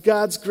of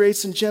God's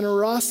grace and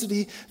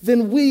generosity,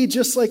 then we,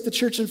 just like the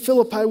church in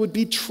Philippi, would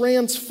be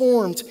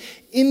transformed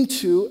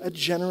into a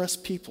generous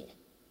people.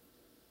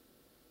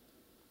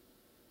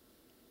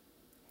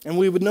 And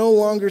we would no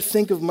longer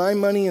think of my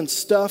money and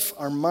stuff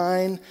are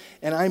mine,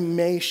 and I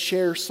may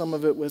share some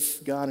of it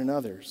with God and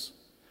others.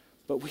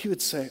 But we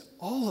would say,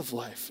 all of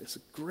life is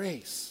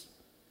grace.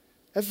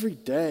 Every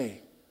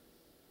day,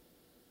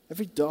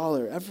 every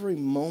dollar, every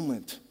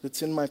moment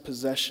that's in my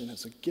possession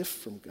is a gift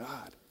from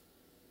God.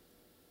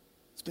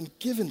 It's been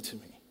given to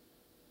me.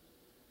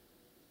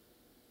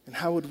 And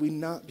how would we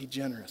not be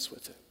generous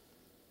with it?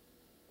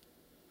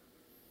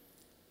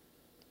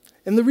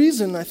 And the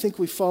reason I think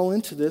we fall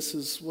into this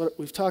is what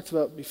we've talked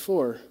about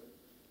before,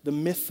 the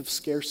myth of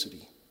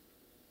scarcity.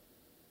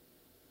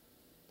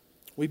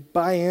 We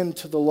buy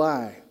into the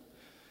lie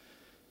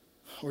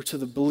or to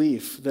the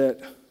belief that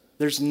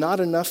there's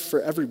not enough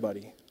for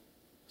everybody,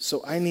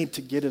 so I need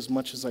to get as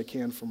much as I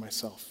can for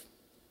myself.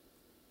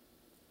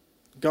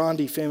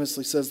 Gandhi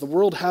famously says, the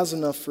world has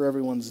enough for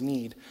everyone's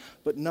need,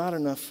 but not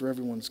enough for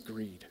everyone's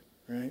greed,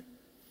 right?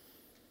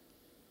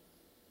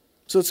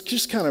 So it's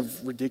just kind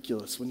of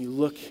ridiculous when you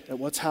look at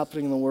what's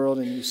happening in the world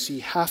and you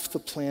see half the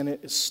planet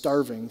is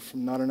starving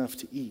from not enough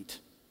to eat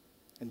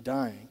and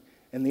dying,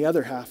 and the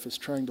other half is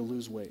trying to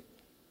lose weight.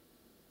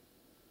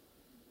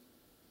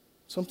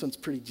 Something's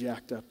pretty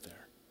jacked up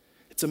there.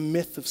 It's a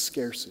myth of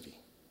scarcity.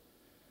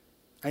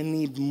 I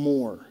need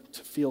more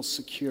to feel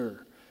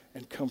secure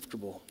and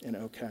comfortable and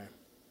okay.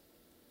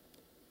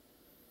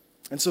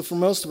 And so for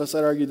most of us,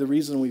 I'd argue the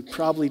reason we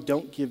probably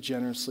don't give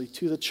generously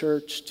to the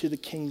church, to the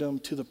kingdom,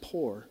 to the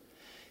poor,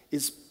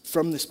 is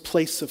from this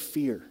place of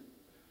fear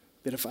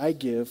that if I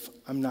give,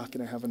 I'm not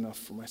going to have enough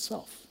for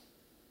myself.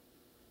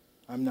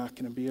 I'm not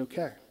going to be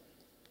okay.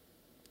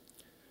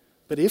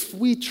 But if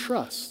we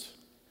trust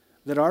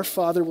that our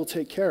Father will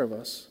take care of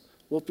us,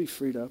 we'll be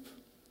freed up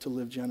to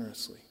live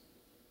generously.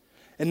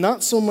 And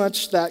not so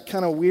much that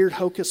kind of weird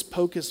hocus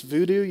pocus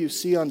voodoo you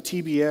see on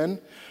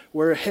TBN,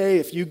 where, hey,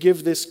 if you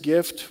give this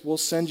gift, we'll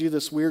send you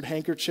this weird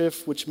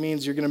handkerchief, which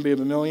means you're going to be a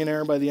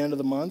millionaire by the end of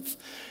the month.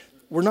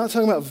 We're not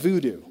talking about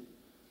voodoo.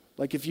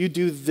 Like if you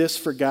do this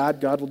for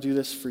God, God will do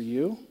this for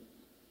you.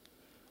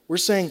 We're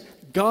saying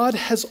God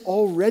has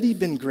already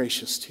been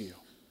gracious to you.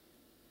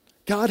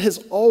 God has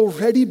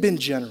already been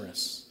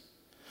generous.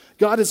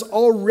 God has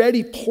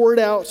already poured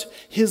out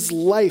his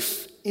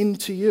life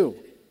into you.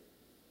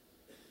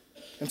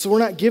 And so we're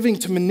not giving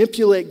to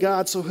manipulate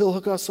God so he'll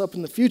hook us up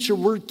in the future.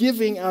 We're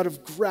giving out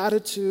of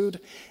gratitude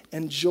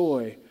and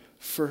joy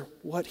for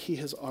what he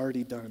has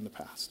already done in the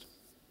past.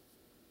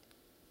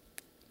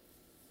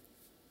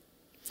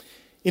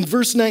 In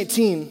verse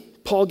 19,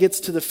 Paul gets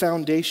to the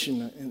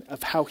foundation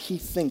of how he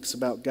thinks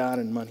about God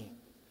and money.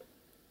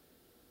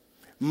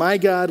 My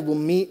God will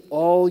meet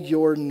all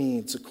your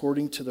needs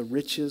according to the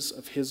riches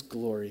of his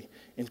glory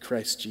in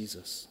Christ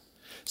Jesus.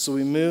 So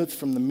we moved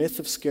from the myth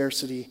of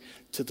scarcity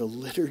to the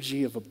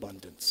liturgy of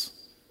abundance.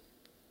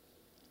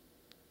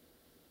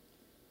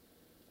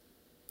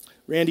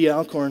 Randy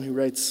Alcorn, who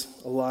writes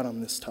a lot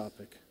on this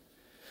topic,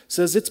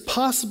 says it's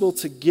possible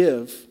to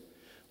give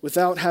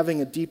without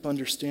having a deep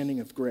understanding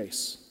of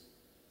grace.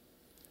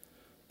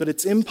 But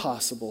it's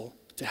impossible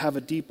to have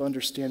a deep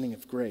understanding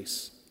of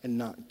grace and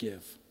not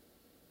give.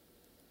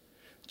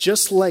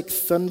 Just like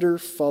thunder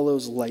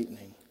follows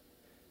lightning,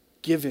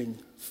 giving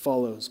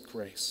follows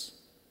grace.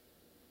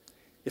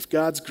 If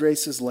God's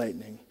grace is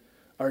lightning,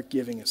 our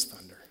giving is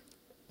thunder.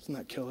 Isn't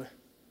that killer?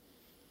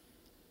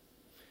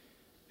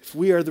 If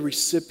we are the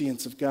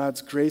recipients of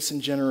God's grace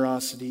and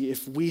generosity,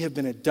 if we have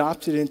been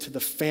adopted into the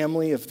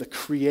family of the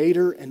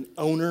creator and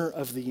owner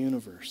of the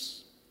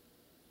universe,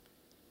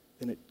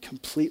 then it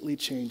completely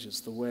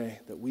changes the way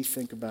that we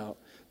think about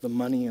the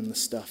money and the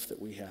stuff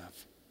that we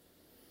have.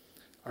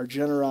 Our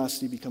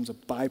generosity becomes a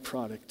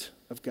byproduct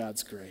of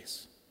God's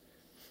grace.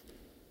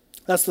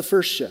 That's the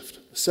first shift.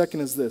 The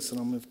second is this, and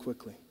I'll move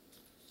quickly.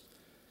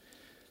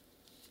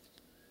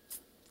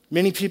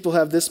 Many people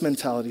have this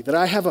mentality, that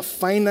I have a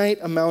finite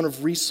amount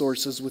of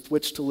resources with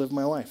which to live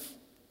my life.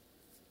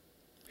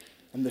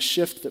 And the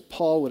shift that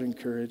Paul would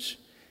encourage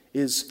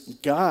is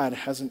God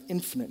has an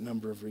infinite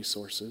number of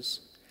resources,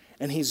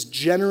 and he's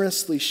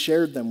generously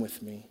shared them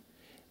with me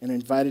and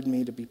invited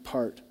me to be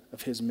part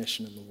of his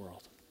mission in the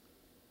world.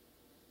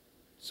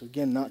 So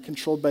again, not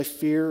controlled by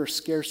fear or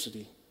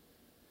scarcity,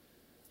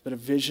 but a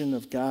vision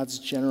of God's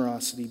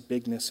generosity,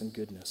 bigness, and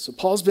goodness. So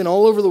Paul's been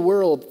all over the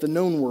world, the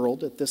known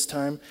world at this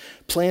time,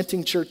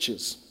 planting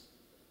churches,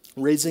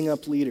 raising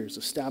up leaders,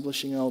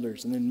 establishing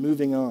elders, and then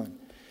moving on.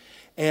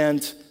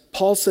 And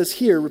Paul says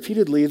here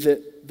repeatedly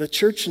that the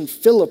church in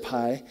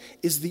Philippi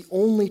is the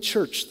only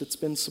church that's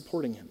been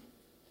supporting him.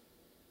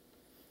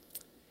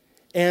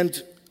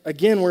 And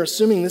again, we're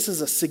assuming this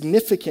is a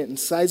significant and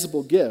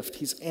sizable gift.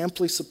 He's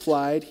amply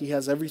supplied. He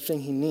has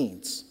everything he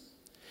needs.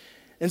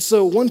 And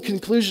so one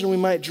conclusion we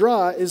might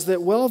draw is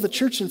that, well, the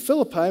church in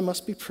Philippi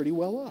must be pretty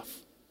well off.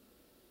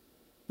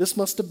 This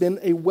must have been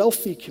a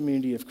wealthy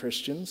community of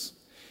Christians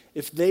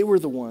if they were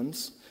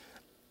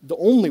the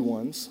only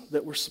ones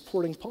that were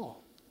supporting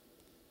Paul.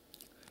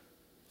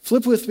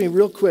 Flip with me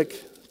real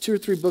quick, 2 or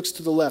 3 books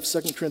to the left,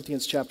 2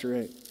 Corinthians chapter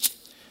 8.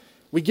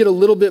 We get a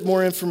little bit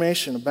more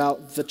information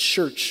about the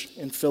church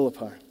in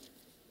Philippi.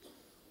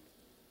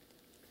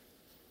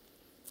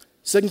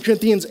 2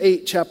 Corinthians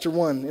 8, chapter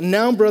 1. And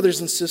now, brothers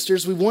and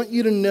sisters, we want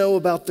you to know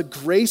about the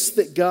grace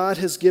that God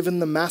has given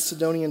the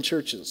Macedonian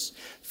churches.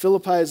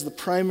 Philippi is the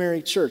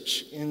primary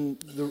church in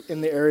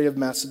the area of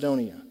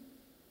Macedonia.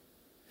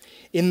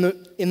 In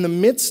the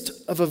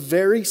midst of a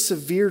very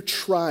severe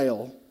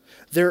trial,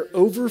 their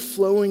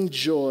overflowing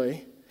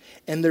joy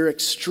and their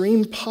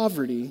extreme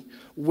poverty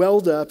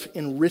welled up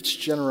in rich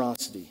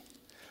generosity.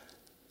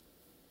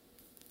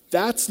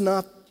 That's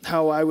not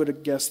how I would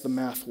have guessed the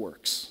math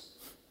works.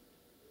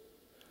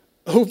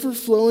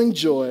 Overflowing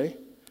joy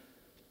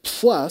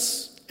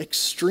plus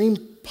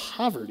extreme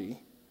poverty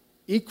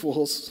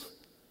equals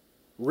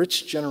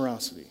rich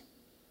generosity.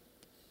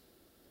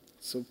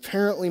 So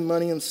apparently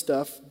money and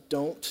stuff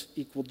don't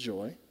equal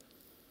joy.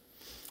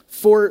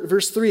 For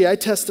verse 3, I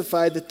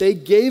testified that they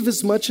gave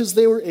as much as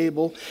they were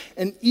able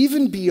and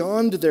even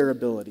beyond their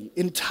ability,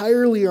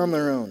 entirely on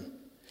their own.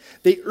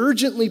 They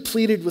urgently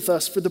pleaded with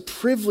us for the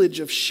privilege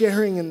of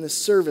sharing in this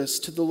service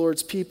to the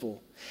Lord's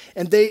people.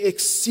 And they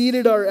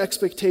exceeded our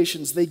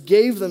expectations. They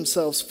gave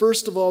themselves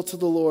first of all to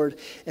the Lord,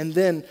 and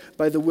then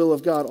by the will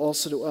of God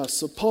also to us.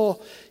 So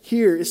Paul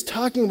here is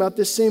talking about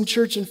this same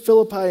church in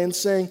Philippi and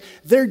saying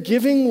their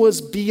giving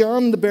was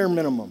beyond the bare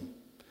minimum.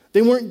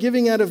 They weren't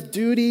giving out of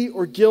duty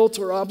or guilt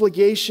or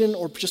obligation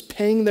or just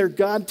paying their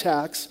God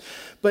tax.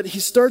 But he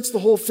starts the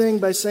whole thing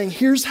by saying,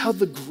 here's how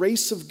the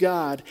grace of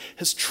God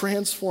has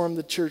transformed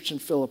the church in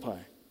Philippi.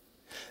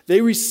 They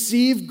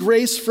receive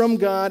grace from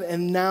God,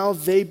 and now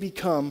they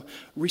become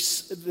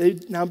agents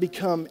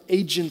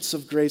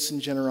of grace and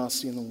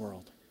generosity in the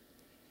world.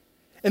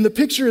 And the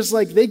picture is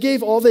like they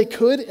gave all they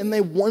could, and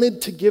they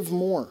wanted to give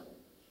more.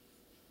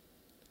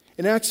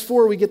 In Acts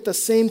 4, we get the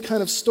same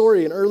kind of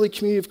story, an early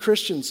community of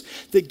Christians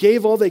that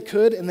gave all they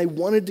could, and they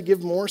wanted to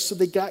give more, so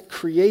they got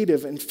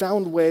creative and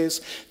found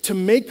ways to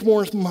make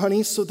more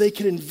money so they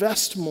could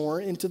invest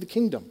more into the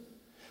kingdom.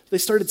 They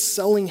started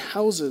selling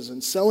houses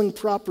and selling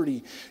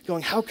property,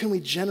 going, how can we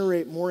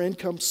generate more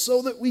income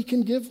so that we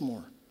can give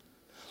more?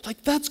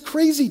 Like, that's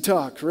crazy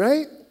talk,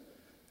 right?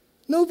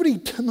 Nobody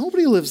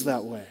lives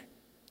that way.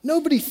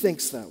 Nobody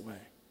thinks that way.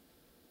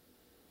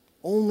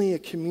 Only a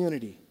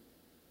community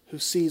who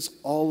sees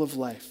all of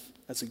life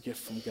as a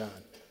gift from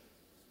God.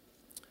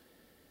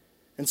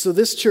 And so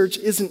this church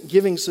isn't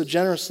giving so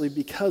generously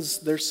because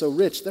they're so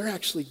rich. They're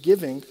actually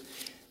giving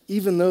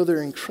even though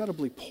they're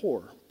incredibly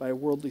poor by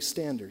worldly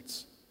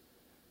standards.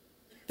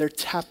 They're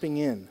tapping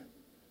in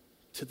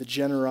to the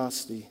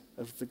generosity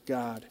of the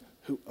God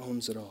who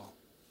owns it all.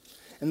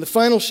 And the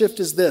final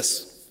shift is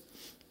this.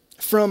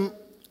 From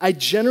I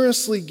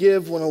generously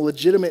give when a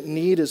legitimate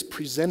need is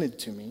presented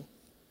to me,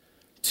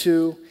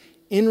 to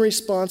in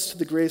response to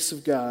the grace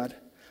of God,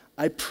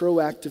 I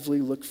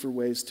proactively look for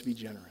ways to be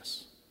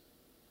generous.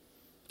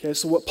 Okay,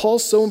 so what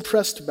Paul's so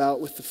impressed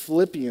about with the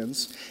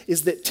Philippians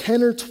is that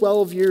 10 or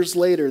 12 years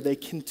later, they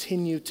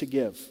continue to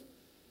give.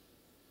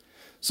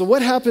 So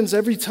what happens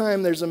every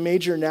time there's a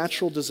major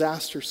natural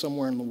disaster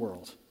somewhere in the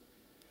world?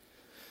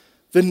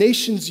 The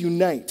nations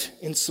unite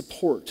in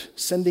support,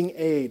 sending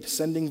aid,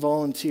 sending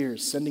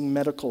volunteers, sending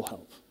medical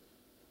help.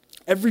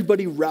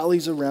 Everybody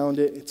rallies around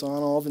it. It's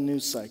on all the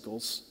news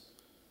cycles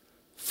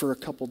for a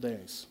couple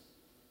days.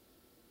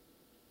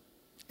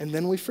 And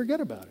then we forget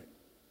about it.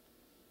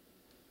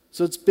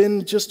 So it's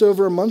been just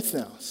over a month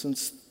now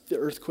since the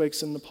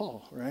earthquakes in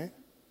Nepal, right?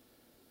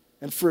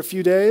 And for a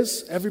few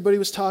days, everybody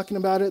was talking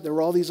about it. There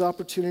were all these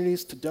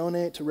opportunities to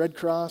donate to Red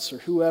Cross or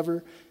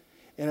whoever.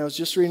 And I was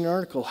just reading an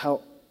article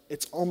how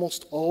it's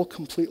almost all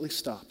completely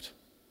stopped.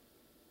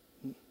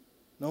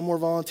 No more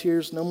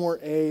volunteers, no more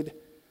aid.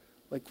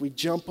 Like we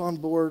jump on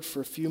board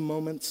for a few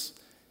moments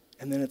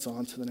and then it's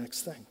on to the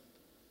next thing.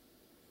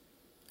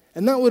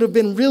 And that would have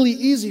been really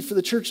easy for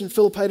the church in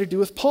Philippi to do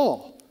with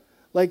Paul.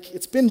 Like,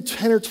 it's been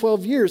 10 or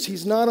 12 years.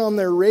 He's not on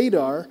their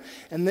radar,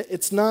 and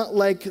it's not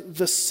like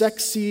the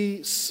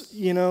sexy,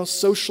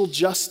 social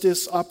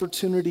justice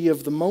opportunity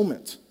of the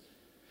moment.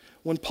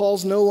 When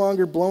Paul's no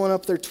longer blowing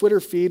up their Twitter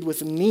feed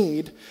with a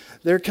need,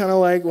 they're kind of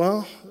like,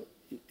 well,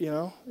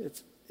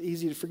 it's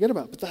easy to forget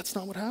about. But that's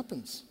not what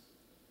happens.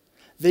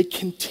 They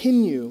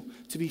continue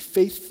to be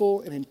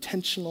faithful and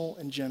intentional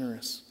and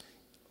generous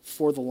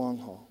for the long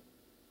haul.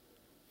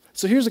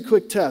 So here's a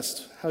quick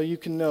test how you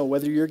can know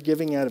whether you're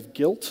giving out of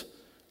guilt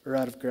or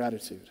out of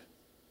gratitude.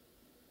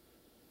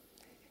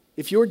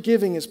 If your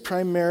giving is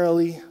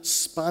primarily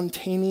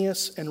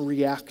spontaneous and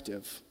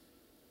reactive,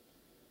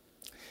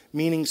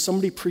 meaning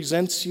somebody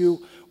presents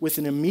you with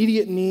an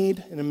immediate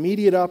need, an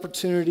immediate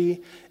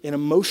opportunity, an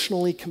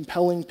emotionally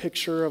compelling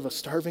picture of a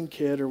starving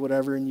kid or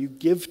whatever, and you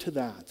give to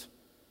that,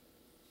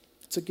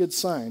 it's a good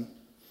sign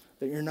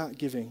that you're not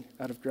giving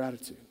out of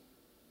gratitude.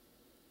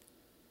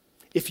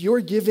 If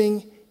your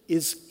giving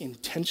is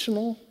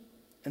intentional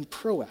and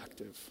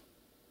proactive,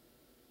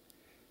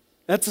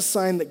 that's a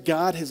sign that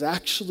God has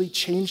actually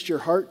changed your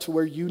heart to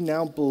where you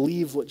now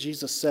believe what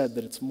Jesus said,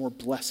 that it's more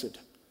blessed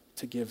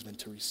to give than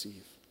to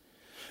receive.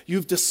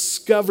 You've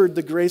discovered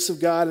the grace of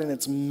God and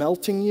it's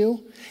melting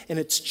you and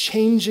it's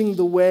changing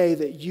the way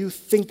that you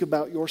think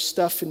about your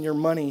stuff and your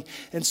money.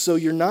 And so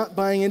you're not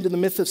buying into the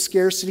myth of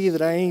scarcity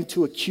that I need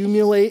to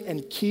accumulate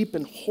and keep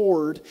and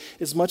hoard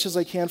as much as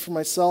I can for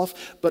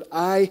myself, but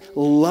I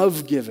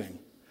love giving.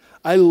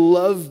 I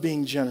love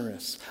being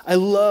generous. I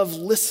love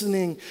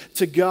listening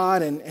to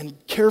God and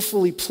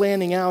carefully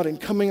planning out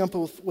and coming up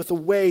with a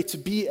way to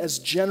be as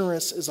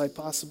generous as I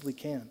possibly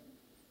can.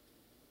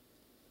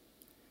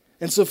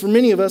 And so for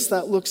many of us,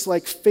 that looks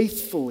like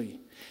faithfully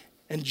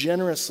and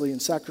generously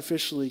and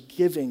sacrificially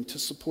giving to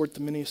support the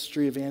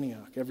ministry of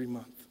Antioch every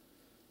month.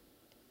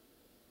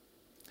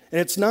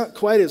 And it's not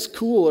quite as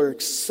cool or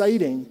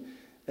exciting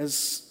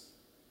as,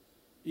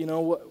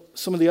 what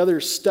some of the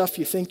other stuff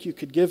you think you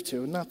could give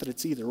to. Not that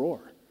it's either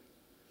or.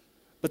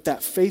 But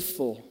that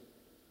faithful,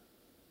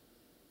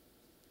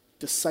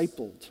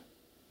 discipled,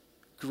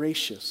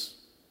 gracious,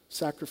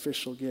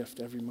 sacrificial gift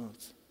every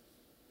month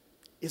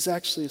is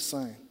actually a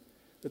sign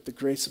that the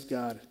grace of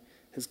God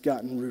has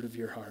gotten root of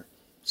your heart.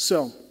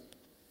 So,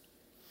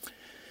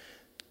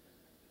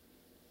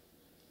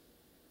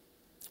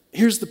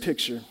 here's the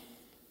picture.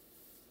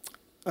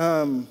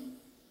 Some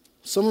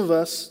of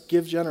us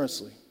give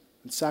generously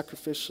and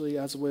sacrificially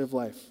as a way of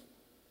life.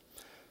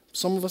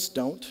 Some of us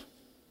don't.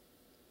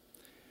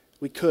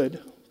 We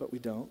could, but we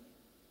don't.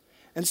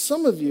 And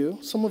some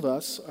of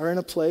us are in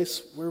a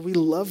place where we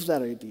love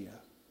that idea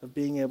of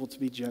being able to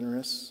be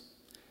generous.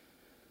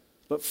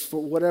 But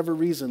for whatever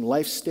reason,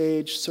 life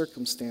stage,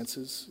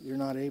 circumstances, you're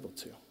not able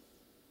to.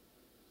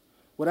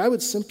 What I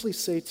would simply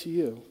say to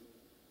you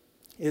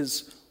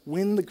is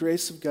when the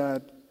grace of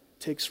God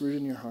takes root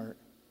in your heart,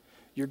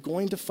 you're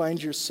going to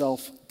find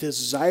yourself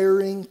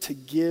desiring to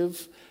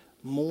give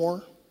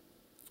more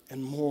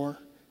and more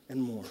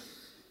and more.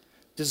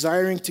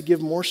 Desiring to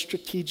give more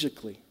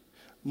strategically,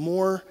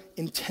 more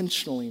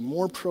intentionally,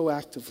 more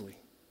proactively.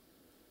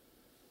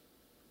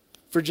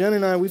 For Jen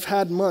and I, we've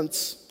had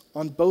months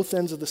on both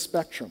ends of the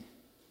spectrum.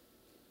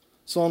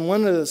 So on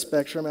one end of the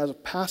spectrum, as a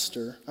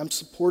pastor, I'm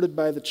supported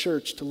by the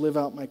church to live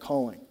out my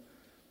calling.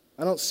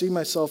 I don't see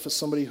myself as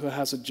somebody who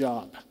has a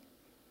job.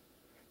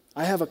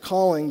 I have a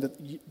calling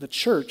that the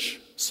church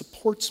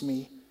supports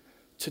me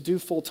to do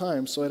full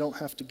time so I don't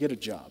have to get a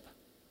job.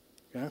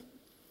 Okay?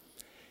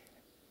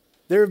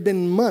 There have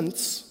been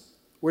months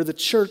where the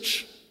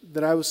church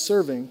that I was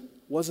serving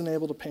wasn't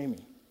able to pay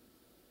me.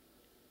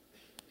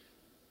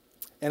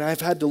 And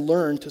I've had to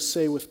learn to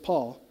say with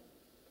Paul,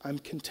 I'm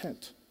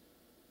content.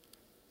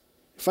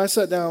 If I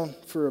sat down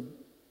for a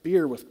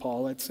beer with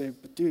Paul, I'd say,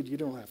 but dude, you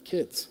don't have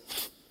kids.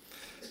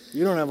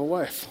 You don't have a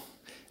wife.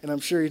 And I'm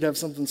sure he'd have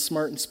something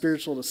smart and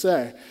spiritual to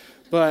say.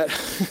 But,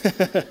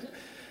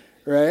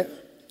 right?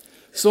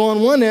 So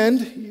on one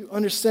end, you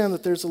understand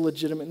that there's a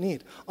legitimate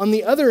need. On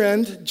the other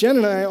end, Jen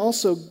and I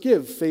also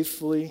give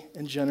faithfully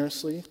and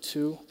generously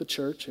to the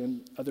church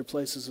and other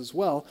places as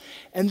well.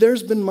 And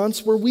there's been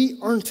months where we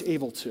aren't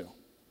able to.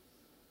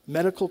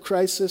 Medical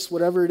crisis,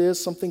 whatever it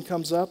is, something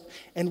comes up,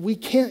 and we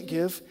can't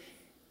give,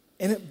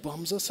 and it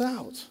bums us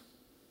out.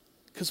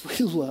 Because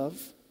we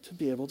love to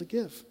be able to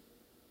give.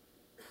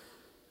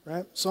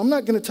 Right? So I'm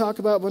not going to talk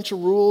about a bunch of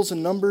rules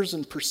and numbers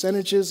and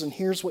percentages and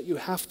here's what you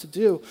have to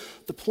do.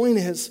 The point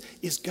is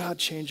God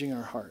changing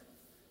our heart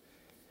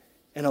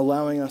and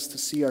allowing us to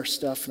see our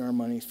stuff and our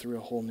money through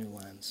a whole new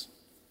lens.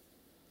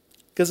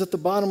 Because at the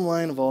bottom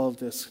line of all of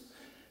this,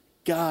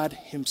 God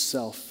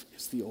himself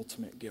is the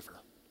ultimate giver.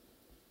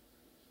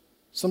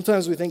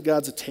 Sometimes we think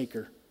God's a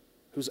taker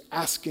who's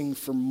asking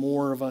for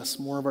more of us,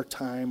 more of our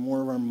time,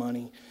 more of our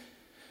money.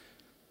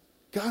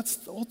 God's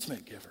the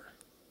ultimate giver.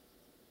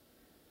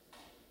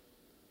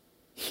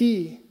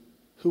 He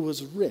who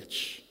was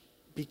rich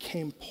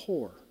became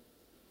poor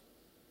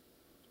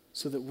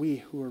so that we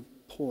who are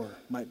poor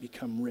might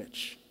become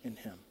rich in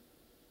him.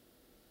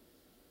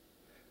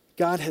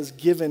 God has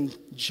given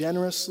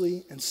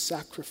generously and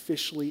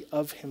sacrificially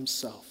of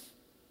himself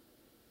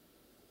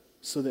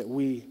so that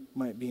we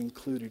might be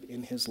included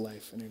in his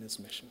life and in his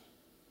mission.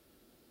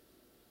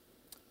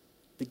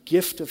 The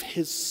gift of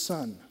his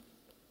son,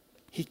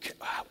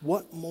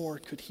 what more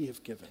could he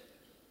have given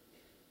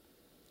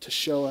to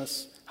show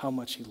us how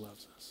much he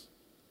loves us?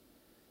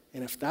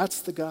 And if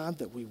that's the God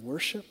that we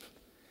worship,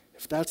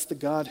 if that's the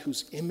God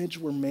whose image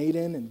we're made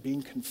in and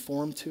being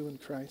conformed to in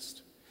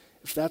Christ,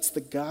 if that's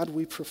the God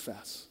we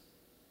profess,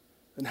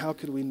 then how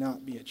could we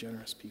not be a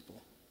generous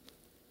people?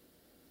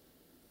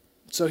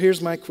 So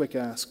here's my quick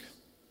ask.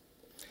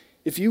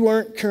 If you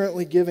aren't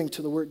currently giving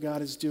to the work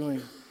God is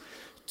doing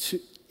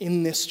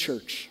in this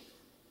church,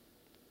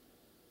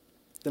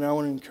 then I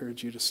want to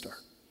encourage you to start.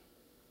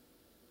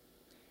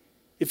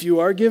 If you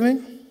are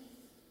giving,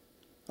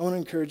 I want to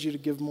encourage you to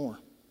give more.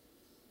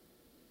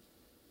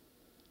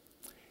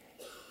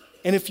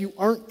 And if you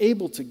aren't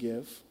able to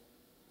give,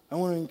 I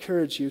want to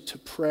encourage you to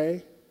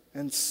pray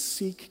and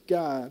seek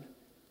God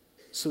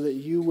so that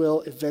you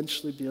will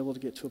eventually be able to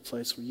get to a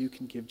place where you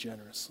can give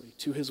generously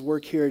to his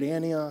work here at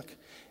Antioch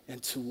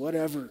and to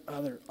whatever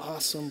other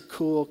awesome,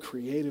 cool,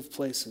 creative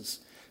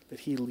places that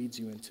he leads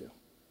you into.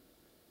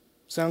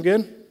 Sound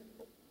good?